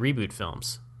the reboot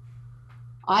films?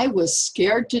 I was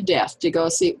scared to death to go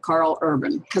see Carl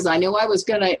Urban because I knew I was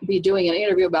going to be doing an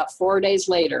interview about 4 days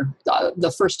later.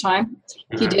 The first time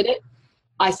he did it,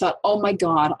 I thought, oh my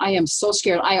God, I am so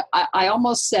scared. I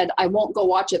almost said, I won't go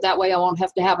watch it. That way I won't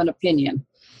have to have an opinion.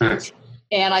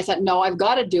 And I thought, no, I've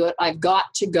got to do it. I've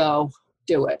got to go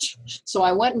do it. So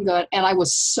I went and I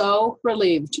was so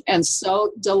relieved and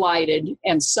so delighted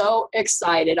and so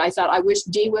excited. I thought, I wish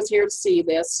Dee was here to see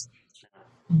this.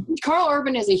 Carl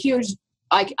Urban is a huge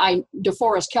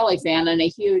DeForest Kelley fan and a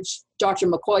huge Dr.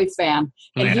 McCoy fan.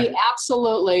 And he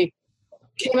absolutely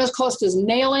came as close to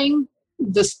nailing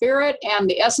the spirit and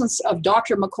the essence of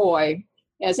Dr. McCoy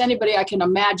as anybody I can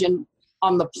imagine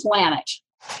on the planet.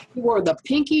 He wore the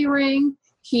pinky ring.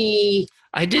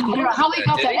 I don't know how he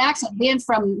got that accent, being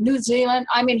from New Zealand.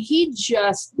 I mean, he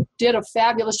just did a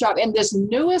fabulous job. And this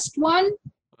newest one,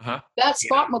 that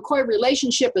Spock-McCoy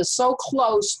relationship is so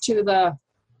close to the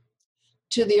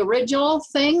original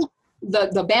thing,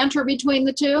 the banter between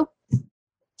the two.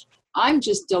 I'm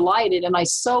just delighted, and I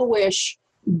so wish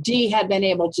Dee had been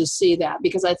able to see that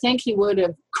because I think he would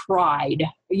have cried,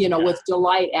 with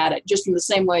delight at it, just in the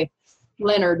same way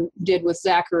Leonard did with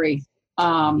Zachary.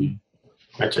 I'm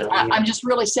just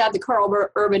really sad that Carl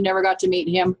Urban never got to meet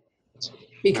him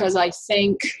because I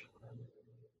think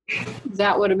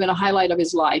that would have been a highlight of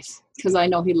his life because I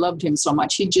know he loved him so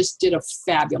much. He just did a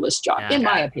fabulous job, in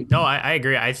my opinion. No, I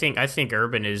agree. I think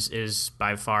Urban is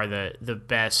by far the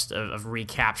best of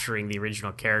recapturing the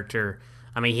original character.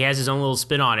 I mean, he has his own little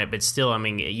spin on it, but still, I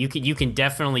mean, you can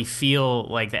definitely feel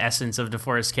like the essence of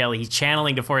DeForest Kelley. He's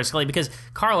channeling DeForest Kelley because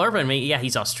Carl Urban, I mean, yeah,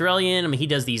 he's Australian. I mean, he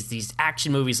does these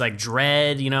action movies like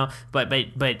Dread, you know. But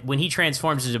when he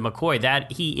transforms into McCoy,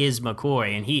 that he is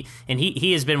McCoy, and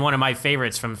he has been one of my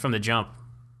favorites from the jump.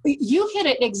 You hit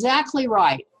it exactly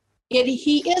right.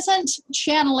 He isn't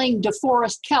channeling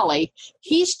DeForest Kelley.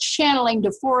 He's channeling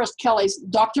DeForest Kelley's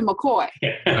Dr. McCoy.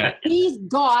 He's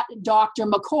got Dr.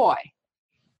 McCoy.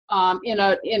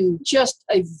 In just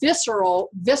a visceral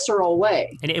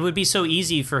way. And it would be so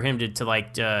easy for him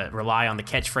to rely on the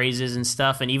catchphrases and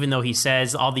stuff. And even though he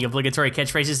says all the obligatory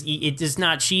catchphrases, it is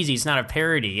not cheesy. It's not a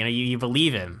parody. You know, you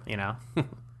believe him, you know.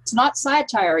 It's not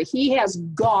satire. He has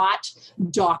got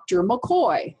Dr.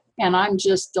 McCoy. And I'm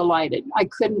just delighted. I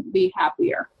couldn't be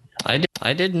happier.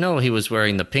 I didn't know he was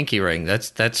wearing the pinky ring.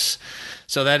 That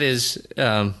is,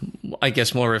 I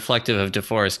guess, more reflective of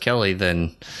DeForest Kelley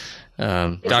than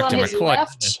It's Dr. on his McCoy.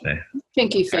 left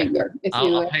pinky finger. If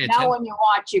you now when you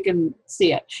watch, you can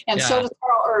see it. And so does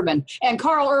Carl Urban. And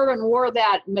Carl Urban wore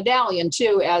that medallion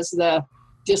too as the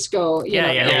disco.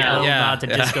 About the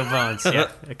disco bones. Yeah,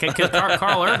 because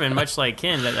Carl Urban, much like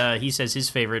Ken, he says his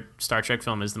favorite Star Trek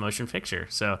film is the motion picture.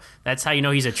 So that's how you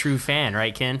know he's a true fan,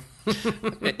 right, Ken?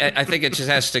 I think it just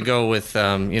has to go with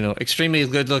extremely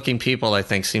good-looking people. I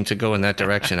think seem to go in that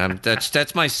direction.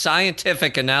 That's my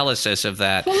scientific analysis of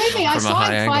that. Believe me, I saw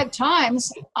it 5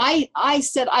 times. I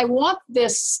said I want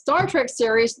this Star Trek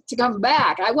series to come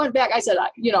back. I went back. I said,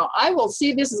 I will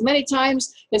see this as many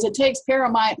times as it takes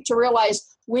Paramount to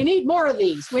realize we need more of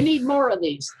these. We need more of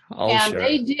these. And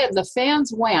they did. The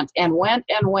fans went and went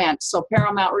and went. So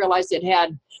Paramount realized it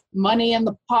had money in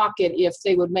the pocket if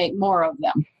they would make more of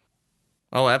them.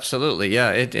 Oh, absolutely.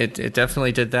 Yeah, it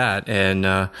definitely did that. And,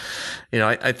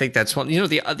 I think that's one,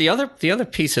 the other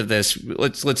piece of this,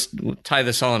 let's tie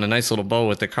this all in a nice little bow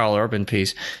with the Carl Urban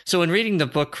piece. So in reading the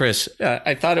book, Chris,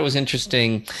 I thought it was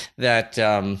interesting that,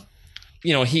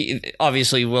 he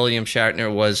obviously William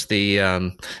Shatner was the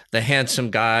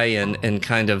handsome guy and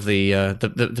kind of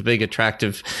the big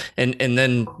attractive, and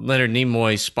then Leonard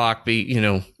Nimoy,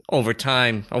 Spock,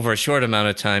 over a short amount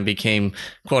of time, became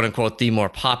quote unquote the more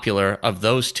popular of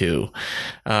those two.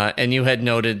 And you had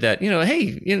noted that,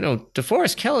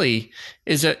 DeForest Kelley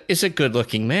is a good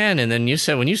looking man. And then you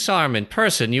said when you saw him in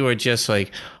person, you were just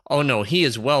like, oh no, he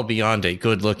is well beyond a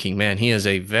good looking man. He is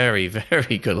a very,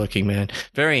 very good looking man,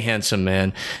 very handsome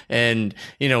man. And,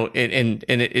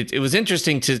 it was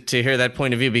interesting to hear that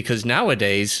point of view, because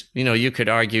nowadays, you could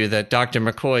argue that Dr.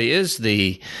 McCoy is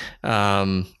the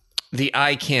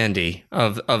eye candy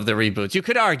of the reboots. You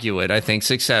could argue it, I think,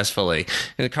 successfully.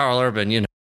 And Carl Urban,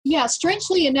 Yeah,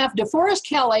 strangely enough, DeForest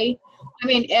Kelley, I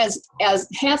mean, as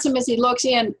handsome as he looks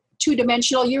in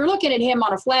two-dimensional, you're looking at him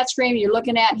on a flat screen, you're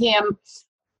looking at him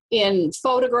in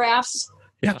photographs.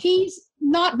 Yeah. He's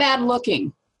not bad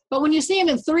looking. But when you see him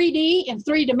in 3D, in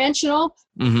three-dimensional,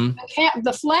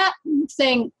 the flat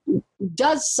thing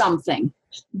does something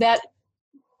that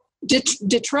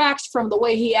detracts from the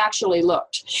way he actually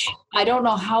looked. I don't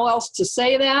know how else to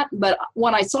say that, but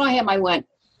when I saw him, I went,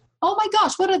 oh my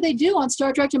gosh, what did they do on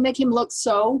Star Trek to make him look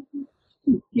so,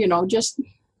 just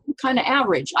kind of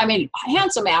average? I mean,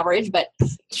 handsome average, but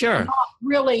sure, not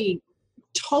really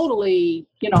totally,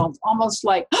 almost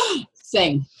like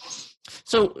thing.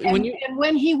 So when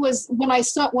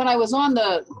I was on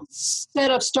the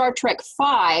set of Star Trek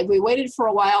V, we waited for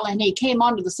a while, and he came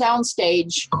onto the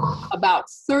soundstage about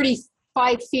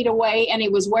 35 feet away, and he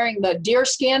was wearing the deer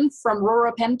skin from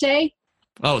Rura Penthe.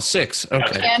 Oh, 6.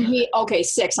 Okay. And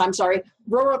 6. I'm sorry,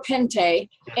 Rura Penthe,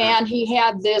 and he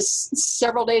had this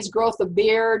several days growth of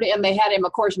beard, and they had him,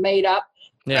 of course, made up.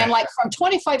 Yeah. And like from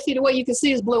 25 feet away, you could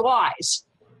see his blue eyes.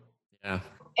 Yeah.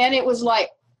 And it was like,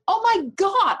 oh my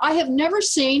God, I have never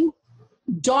seen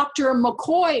Dr.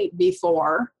 McCoy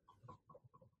before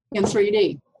in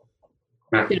 3D,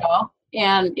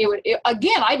 and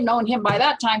again, I'd known him by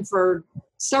that time for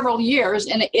several years,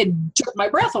 and it took my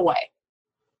breath away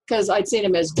because I'd seen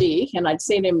him as D, and I'd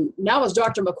seen him now as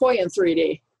Dr. McCoy in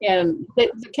 3D, and the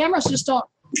cameras just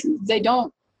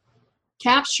don't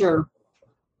capture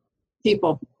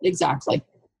people exactly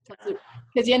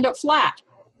because you end up flat.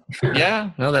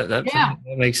 Yeah, no, that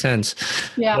makes sense.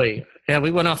 Yeah. Wait, yeah,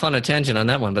 we went off on a tangent on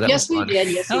that one, but that was fun. Did.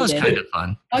 Yes, that was kind of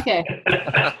fun. Okay.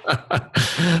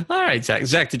 All right, Zach.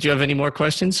 Zach, did you have any more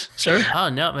questions, sir? Oh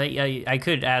no, I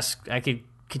could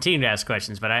continue to ask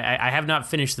questions, but I have not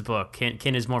finished the book.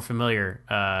 Ken is more familiar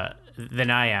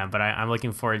than I am, but I'm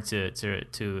looking forward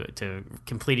to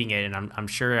completing it, and I'm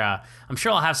sure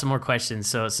I'll have some more questions.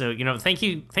 So thank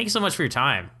you so much for your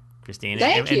time, Christine.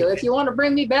 Thank you. If you want to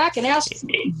bring me back and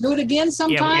do it again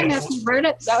sometime after you've read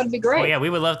it, that would be great. Well, yeah, we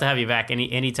would love to have you back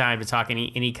any time to talk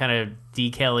any kind of D.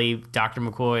 Kelley, Dr.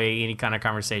 McCoy, any kind of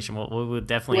conversation. We'll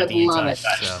definitely be in touch.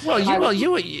 So. Well,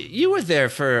 you were there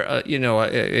for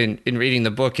in reading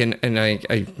the book, and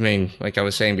I mean, like I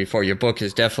was saying before, your book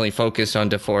is definitely focused on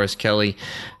DeForest Kelley,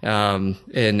 and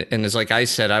as like I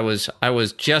said, I was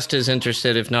just as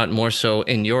interested, if not more so,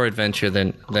 in your adventure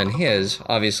than his.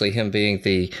 Obviously, him being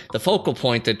the focal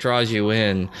point that draws you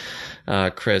in,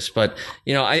 Chris. But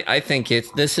I think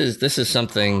this is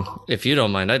something, if you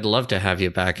don't mind, I'd love to have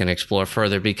you back and explore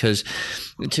further, because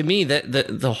to me that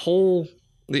the whole,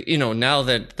 now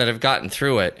that I've gotten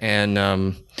through it,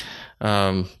 and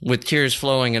with tears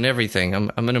flowing and everything,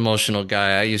 I'm an emotional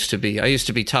guy. I used to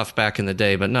be tough back in the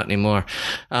day, but not anymore.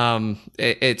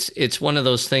 It's one of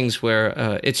those things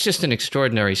where it's just an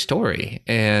extraordinary story,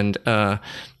 and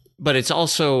but it's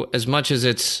also, as much as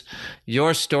it's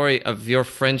your story of your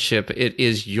friendship, it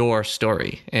is your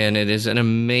story, and it is an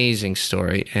amazing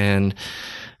story. And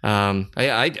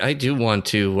I do want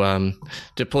to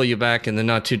pull you back in the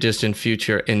not too distant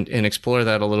future and explore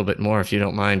that a little bit more, if you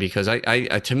don't mind, because I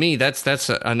to me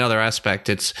that's another aspect.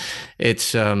 It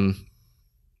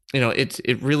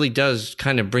really does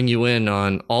kind of bring you in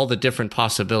on all the different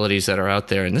possibilities that are out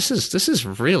there, and this is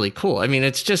really cool. I mean,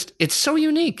 it's so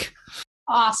unique.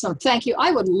 Awesome. Thank you.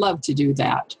 I would love to do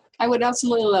that. I would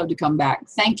absolutely love to come back.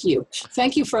 Thank you.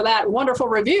 Thank you for that wonderful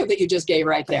review that you just gave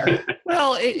right there.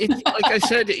 Well, like I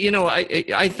said,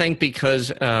 I think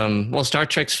because, Star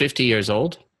Trek's 50 years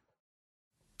old,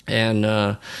 and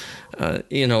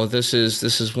this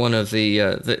is one of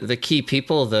the key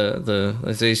people,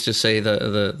 as they used to say,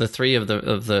 the three of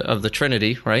the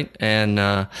Trinity, right?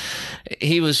 And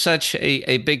he was such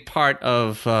a big part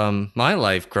of my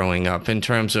life growing up in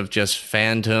terms of just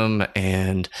fandom,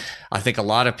 and I think a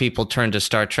lot of people turned to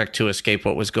Star Trek to escape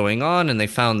what was going on, and they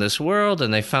found this world,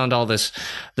 and they found all this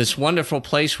wonderful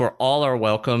place where all are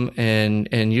welcome,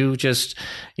 and you just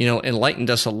enlightened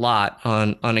us a lot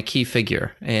on a key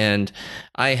figure. And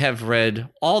I have read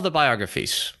all the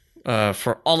biographies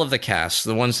for all of the cast,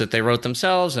 the ones that they wrote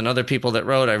themselves and other people that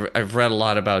wrote. I've read a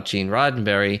lot about Gene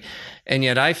Roddenberry, and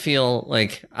yet I feel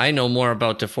like I know more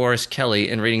about DeForest Kelley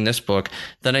in reading this book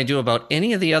than I do about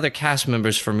any of the other cast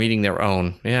members from reading their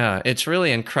own. Yeah, it's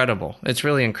really incredible. It's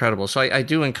really incredible. So I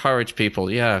do encourage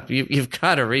people, you've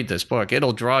got to read this book.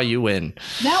 It'll draw you in.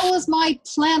 That was my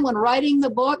plan when writing the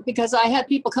book, because I had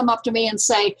people come up to me and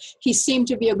say, he seemed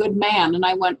to be a good man. And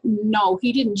I went, no,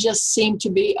 he didn't just seem to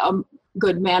be a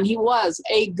good man. He was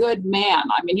a good man.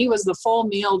 I mean, he was the full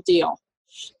meal deal.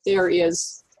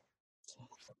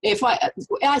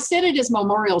 I said at his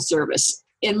memorial service,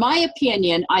 in my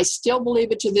opinion, I still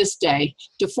believe it to this day,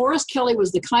 DeForest Kelley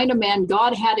was the kind of man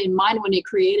God had in mind when he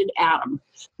created Adam.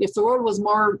 If the world was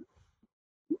more,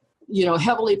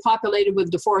 heavily populated with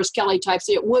DeForest Kelley types,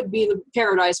 it would be the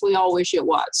paradise we all wish it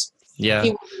was. Yeah.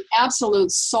 He was an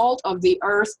absolute salt of the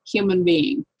earth human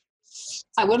being.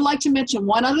 I would like to mention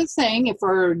one other thing, if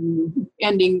we're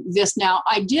ending this now.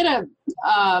 I did a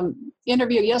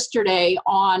interview yesterday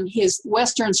on his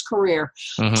Westerns career.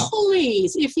 Mm-hmm.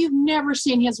 Please, if you've never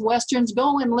seen his Westerns,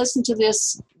 go and listen to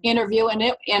this interview, and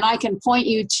I can point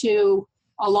you to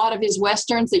a lot of his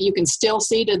Westerns that you can still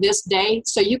see to this day.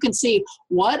 So you can see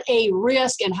what a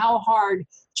risk and how hard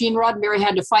Gene Roddenberry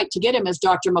had to fight to get him as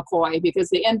Dr. McCoy, because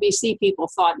the NBC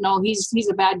people thought, no, he's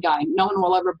a bad guy. No one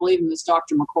will ever believe him as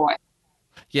Dr. McCoy.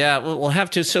 Yeah, we'll have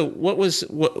to. So what was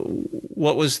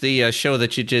the show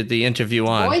that you did the interview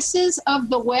on?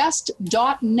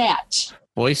 VoicesOfTheWest.net.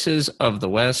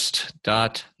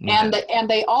 VoicesOfTheWest.net. And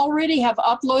they already have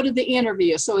uploaded the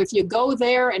interview. So if you go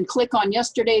there and click on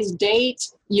yesterday's date,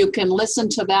 you can listen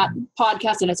to that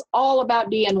podcast, and it's all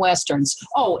about DN Westerns.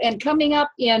 Oh, and coming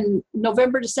up in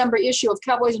November-December issue of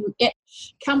Cowboys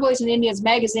and Indians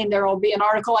magazine, there will be an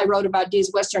article I wrote about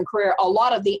Dee's Western career. A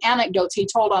lot of the anecdotes he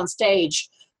told on stage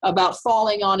about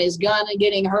falling on his gun and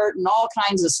getting hurt and all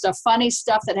kinds of stuff, funny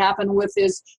stuff that happened with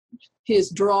his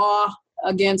draw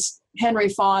against Henry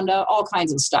Fonda, all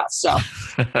kinds of stuff. So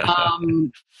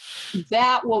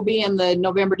that will be in the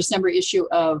November-December issue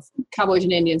of Cowboys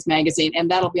and Indians magazine, and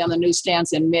that'll be on the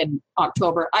newsstands in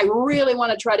mid-October. I really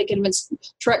want to try to convince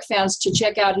Trek fans to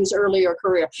check out his earlier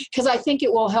career, because I think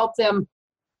it will help them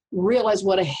realize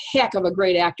what a heck of a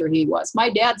great actor he was.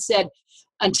 My dad said,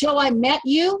 until I met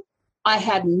you, I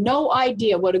had no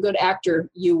idea what a good actor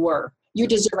you were. You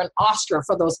deserve an Oscar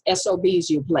for those SOBs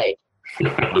you played.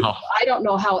 Wow. I don't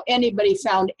know how anybody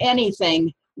found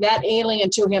anything that alien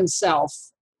to himself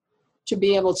to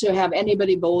be able to have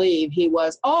anybody believe he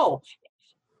was. Oh,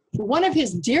 one of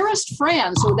his dearest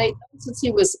friends, who they since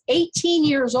he was 18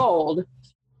 years old,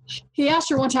 he asked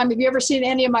her one time, have you ever seen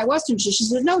any of my Westerns? She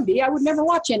said, no, Dee, I would never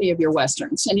watch any of your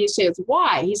Westerns. And he says,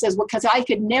 why? He says, well, because I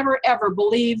could never, ever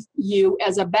believe you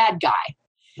as a bad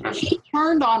guy. He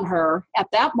turned on her at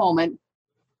that moment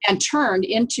and turned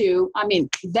into,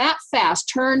 that fast,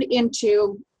 turned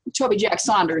into Toby Jack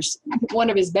Saunders, one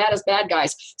of his baddest bad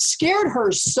guys, scared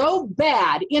her so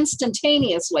bad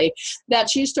instantaneously that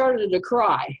she started to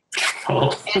cry.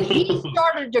 And he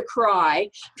started to cry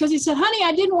because he said, honey,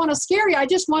 I didn't want to scare you. I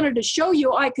just wanted to show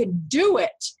you I could do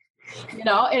it. And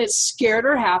it scared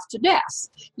her half to death,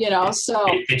 so.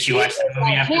 Did she watch the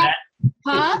movie after that?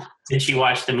 Huh? Did she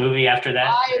watch the movie after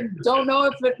that? I don't know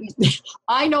if it.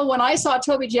 I know when I saw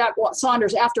Toby Jack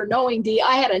Saunders after knowing Dee,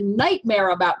 I had a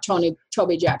nightmare about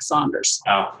Toby Jack Saunders.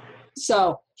 Oh.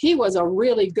 So he was a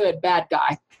really good bad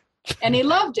guy. And he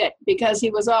loved it because he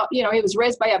was, he was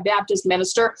raised by a Baptist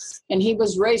minister and he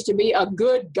was raised to be a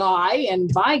good guy.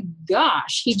 And by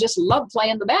gosh, he just loved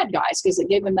playing the bad guys because it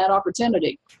gave him that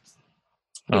opportunity.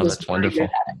 Oh, that's wonderful.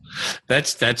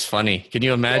 That's funny. Can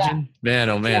you imagine? Yeah. Man,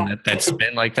 oh man, that's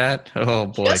been like that. Oh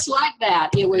boy. Just like that.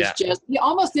 It was he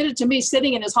almost did it to me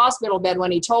sitting in his hospital bed when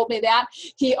he told me that.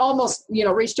 He almost,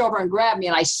 reached over and grabbed me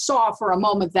and I saw for a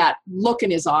moment that look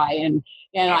in his eye and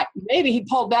maybe he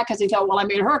pulled back because he thought, well, I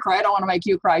made her cry. I don't want to make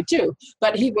you cry too.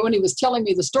 But when he was telling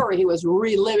me the story, he was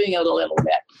reliving it a little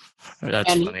bit.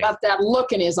 That's and funny. He got that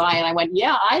look in his eye. And I went,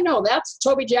 yeah, I know. That's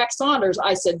Toby Jack Saunders.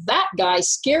 I said, that guy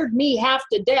scared me half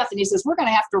to death. And he says, we're going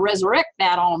to have to resurrect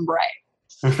that hombre.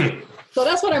 So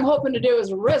that's what I'm hoping to do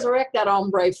is resurrect that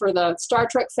hombre for the Star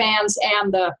Trek fans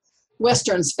and the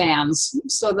Westerns fans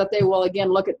so that they will again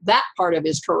look at that part of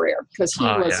his career because he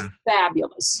was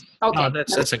fabulous. Okay. Oh,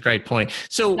 that's a great point.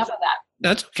 So enough of that.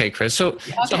 That's okay, Chris. So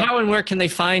how and where can they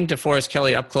find DeForest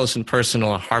Kelley up close and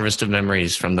personal, a harvest of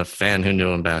memories from the fan who knew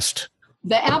him best?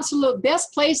 The absolute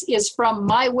best place is from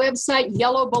my website,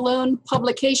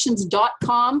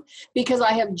 yellowballoonpublications.com, because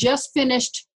I have just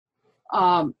finished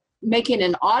making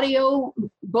an audio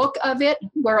book of it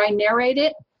where I narrate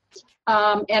it.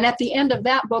 And at the end of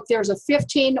that book, there's a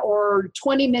 15 or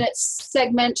 20-minute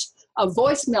segment of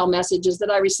voicemail messages that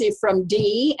I received from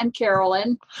Dee and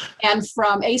Carolyn and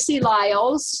from A.C.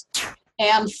 Lyles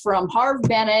and from Harv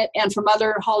Bennett and from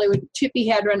other Hollywood, Tippi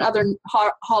Hedren, other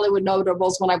Hollywood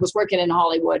notables when I was working in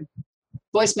Hollywood.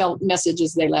 Voicemail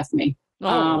messages they left me.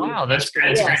 Oh, wow. That's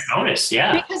great. That's a great bonus.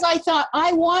 Yeah. Because I thought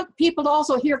I want people to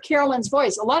also hear Carolyn's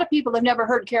voice. A lot of people have never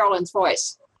heard Carolyn's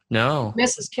voice. No.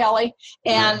 Mrs. Kelley.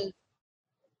 And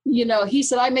he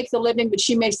said, I make the living, but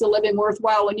she makes the living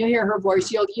worthwhile. When you hear her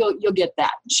voice, you'll get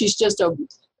that. She's just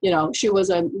she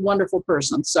was a wonderful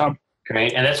person. So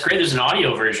great. And that's great. There's an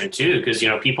audio version too, because,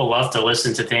 people love to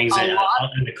listen to things in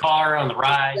the car, on the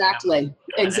ride.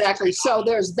 Exactly. So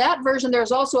there's that version.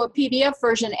 There's also a PDF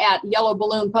version at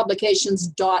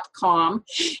yellowballoonpublications.com.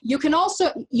 You can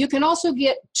also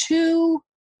get two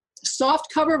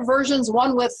soft cover versions,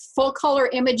 one with full color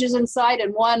images inside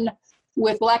and one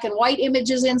with black and white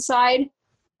images inside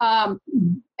at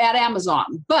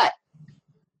Amazon. But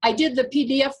I did the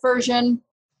PDF version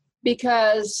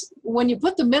because when you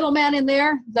put the middleman in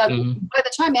there, by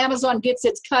the time Amazon gets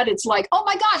its cut, it's like, oh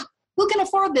my gosh, who can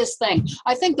afford this thing?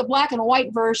 I think the black and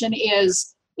white version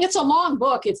it's a long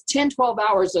book. It's 10, 12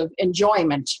 hours of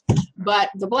enjoyment. But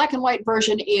the black and white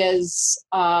version is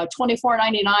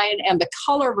 $24.99 and the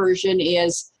color version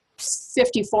is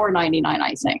 $54.99,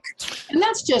 I think. And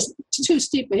that's just too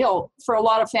steep a hill for a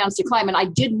lot of fans to climb. And I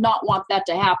did not want that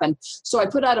to happen. So I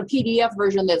put out a PDF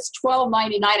version that's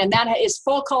 $12.99 and that is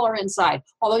full color inside.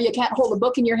 Although you can't hold a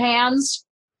book in your hands,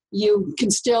 you can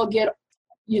still get,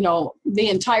 the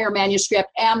entire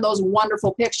manuscript and those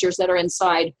wonderful pictures that are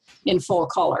inside in full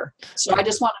color. So I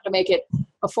just wanted to make it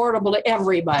affordable to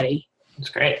everybody. That's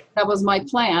great. That was my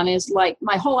plan. Is like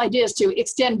my whole idea is to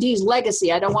extend Dee's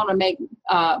legacy. I don't want to make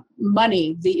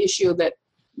money the issue that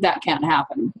can't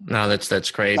happen. No,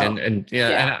 that's great. So, and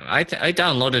I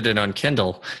downloaded it on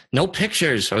Kindle. No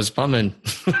pictures. I was bumming.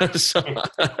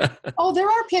 Oh, there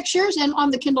are pictures on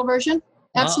the Kindle version.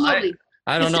 Absolutely. Well,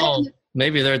 I don't know.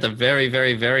 Maybe they're at the very,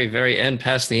 very, very, very end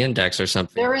past the index or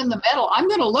something. They're in the middle. I'm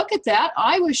going to look at that.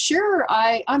 I'm sure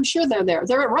they're there.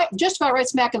 They're just about right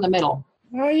smack in the middle.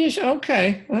 Oh,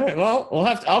 okay. All right. Well,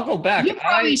 I'll go back. You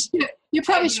probably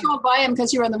scrolled by him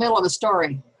because you were in the middle of a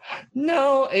story.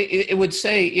 No, it would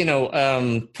say,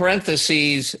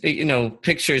 parentheses,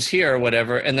 pictures here or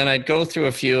whatever, and then I'd go through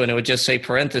a few, and it would just say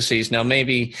parentheses. Now,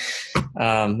 maybe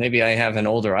I have an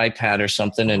older iPad or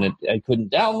something, and I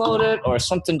couldn't download it or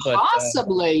something. But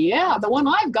possibly, yeah, the one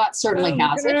I've got certainly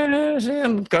has it.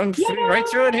 I'm going right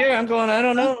through it here. I'm going. I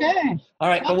don't know. Okay. All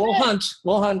right, but we'll hunt.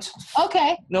 We'll hunt.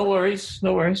 Okay. No worries.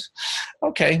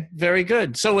 Okay, very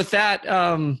good. So with that,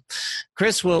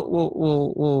 Chris,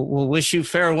 we'll wish you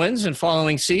fair winds and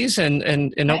following seas,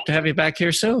 and hope to have you back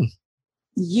here soon.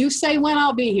 You say when,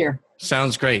 I'll be here.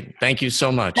 Sounds great. Thank you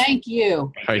so much. Thank you.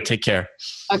 All right, take care.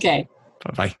 Okay.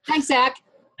 Bye-bye. Thanks, Zach.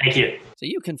 Thank you. So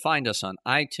you can find us on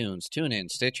iTunes, TuneIn,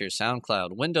 Stitcher,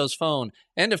 SoundCloud, Windows Phone,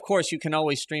 and of course you can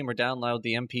always stream or download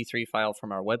the MP3 file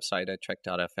from our website at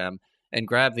trek.fm and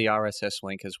grab the RSS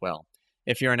link as well.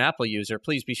 If you're an Apple user,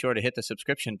 please be sure to hit the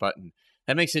subscription button.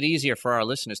 That makes it easier for our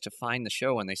listeners to find the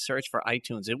show when they search for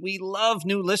iTunes. And we love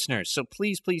new listeners, so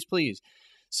please, please, please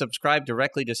subscribe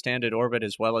directly to Standard Orbit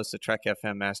as well as the Trek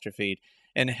FM master feed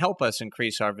and help us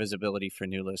increase our visibility for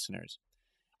new listeners.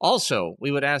 Also,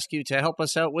 we would ask you to help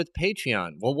us out with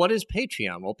Patreon. Well, what is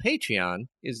Patreon? Well, Patreon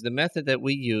is the method that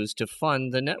we use to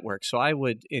fund the network. So I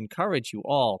would encourage you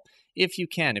all, if you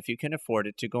can afford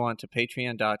it, to go on to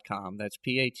patreon.com. That's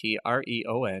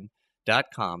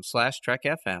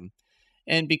patreon.com/TrekFM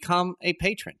and become a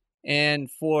patron.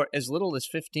 And for as little as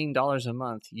 $15 a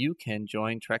month, you can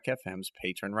join Trek FM's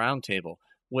Patron Roundtable,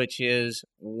 which is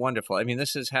wonderful. I mean,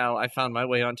 this is how I found my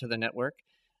way onto the network.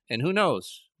 And who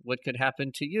knows what could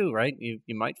happen to you, right? You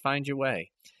might find your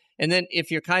way. And then if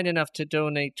you're kind enough to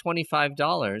donate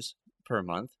 $25 per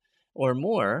month or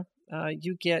more,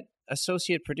 you get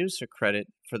associate producer credit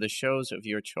for the shows of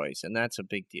your choice, and that's a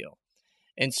big deal.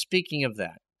 And speaking of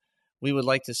that, we would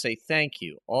like to say thank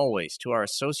you always to our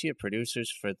associate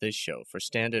producers for this show, for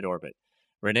Standard Orbit,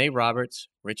 Renee Roberts,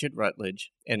 Richard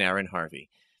Rutledge, and Aaron Harvey.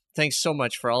 Thanks so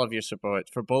much for all of your support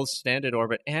for both Standard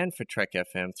Orbit and for Trek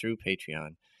FM through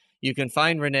Patreon. You can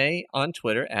find Renee on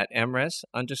Twitter at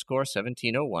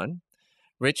MRES_1701.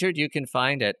 Richard, you can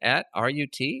find at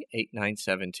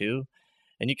RUT8972.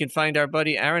 And you can find our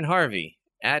buddy Aaron Harvey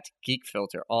at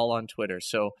GeekFilter, all on Twitter.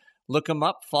 So look them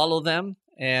up, follow them,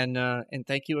 and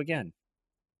thank you again.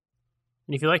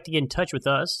 And if you'd like to get in touch with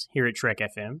us here at Trek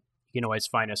FM, you can always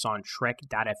find us on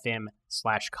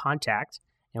trek.fm/contact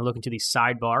and look into the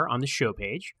sidebar on the show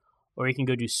page. Or you can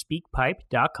go to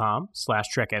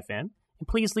speakpipe.com/trekfm. And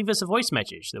please leave us a voice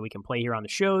message that we can play here on the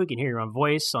show. You can hear your own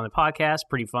voice on the podcast.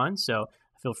 Pretty fun. So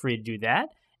feel free to do that.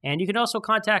 And you can also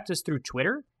contact us through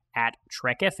Twitter at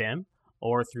TrekFM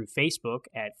or through Facebook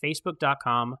at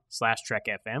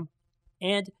facebook.com/TrekFM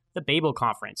and the Babel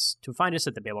Conference. To find us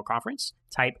at the Babel Conference,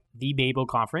 type The Babel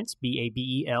Conference,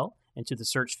 BABEL, into the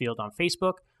search field on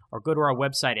Facebook or go to our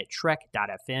website at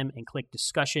trek.fm and click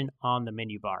discussion on the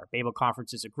menu bar. Babel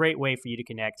Conference is a great way for you to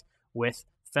connect with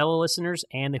fellow listeners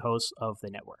and the hosts of the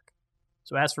network.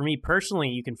 So as for me personally,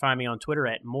 you can find me on Twitter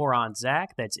at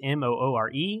MoronZach. That's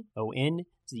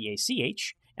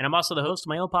MOOREONZACH. And I'm also the host of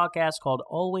my own podcast called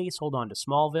Always Hold On to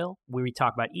Smallville, where we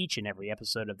talk about each and every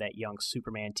episode of that young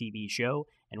Superman TV show.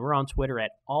 And we're on Twitter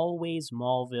at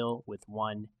AlwaysMallville with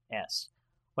one S.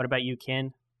 What about you,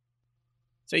 Ken?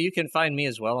 So you can find me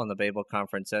as well on the Babel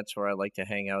Conference. That's where I like to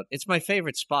hang out. It's my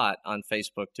favorite spot on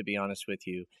Facebook, to be honest with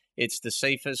you. It's the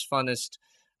safest, funnest,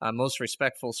 most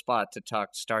respectful spot to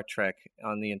talk Star Trek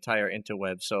on the entire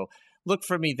interweb. So look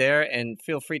for me there, and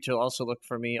feel free to also look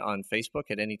for me on Facebook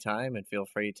at any time, and feel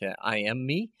free to IM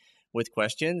me with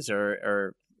questions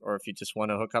or if you just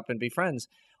want to hook up and be friends.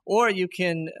 Or you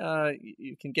can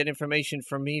get information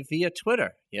from me via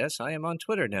Twitter. Yes, I am on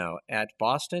Twitter now at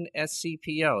Boston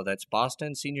SCPO. That's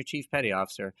Boston Senior Chief Petty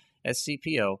Officer,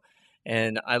 SCPO.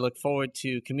 And I look forward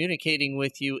to communicating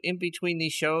with you in between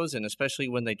these shows, and especially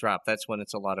when they drop. That's when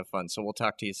it's a lot of fun. So we'll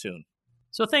talk to you soon.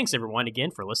 So thanks, everyone,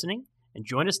 again for listening. And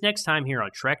join us next time here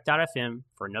on Trek.fm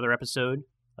for another episode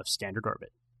of Standard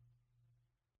Orbit.